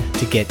month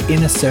to get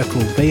Inner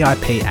Circle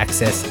VIP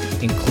access,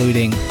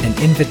 including an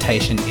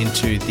invitation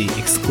into the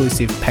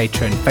exclusive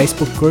patron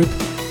Facebook group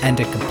and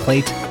a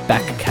complete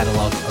back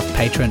catalogue of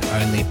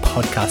patron-only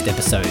podcast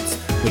episodes,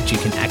 which you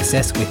can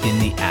access within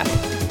the app.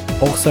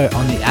 Also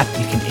on the app,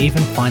 you can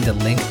even find a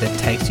link that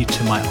takes you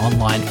to my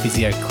online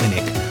physio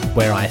clinic,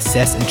 where I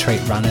assess and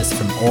treat runners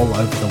from all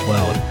over the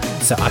world,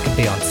 so I can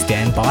be on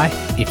standby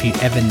if you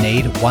ever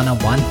need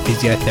one-on-one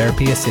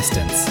physiotherapy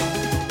assistance.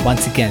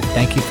 Once again,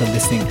 thank you for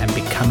listening and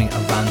becoming a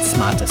Run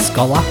Smarter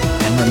scholar.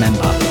 And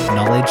remember,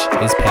 knowledge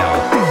is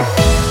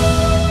power.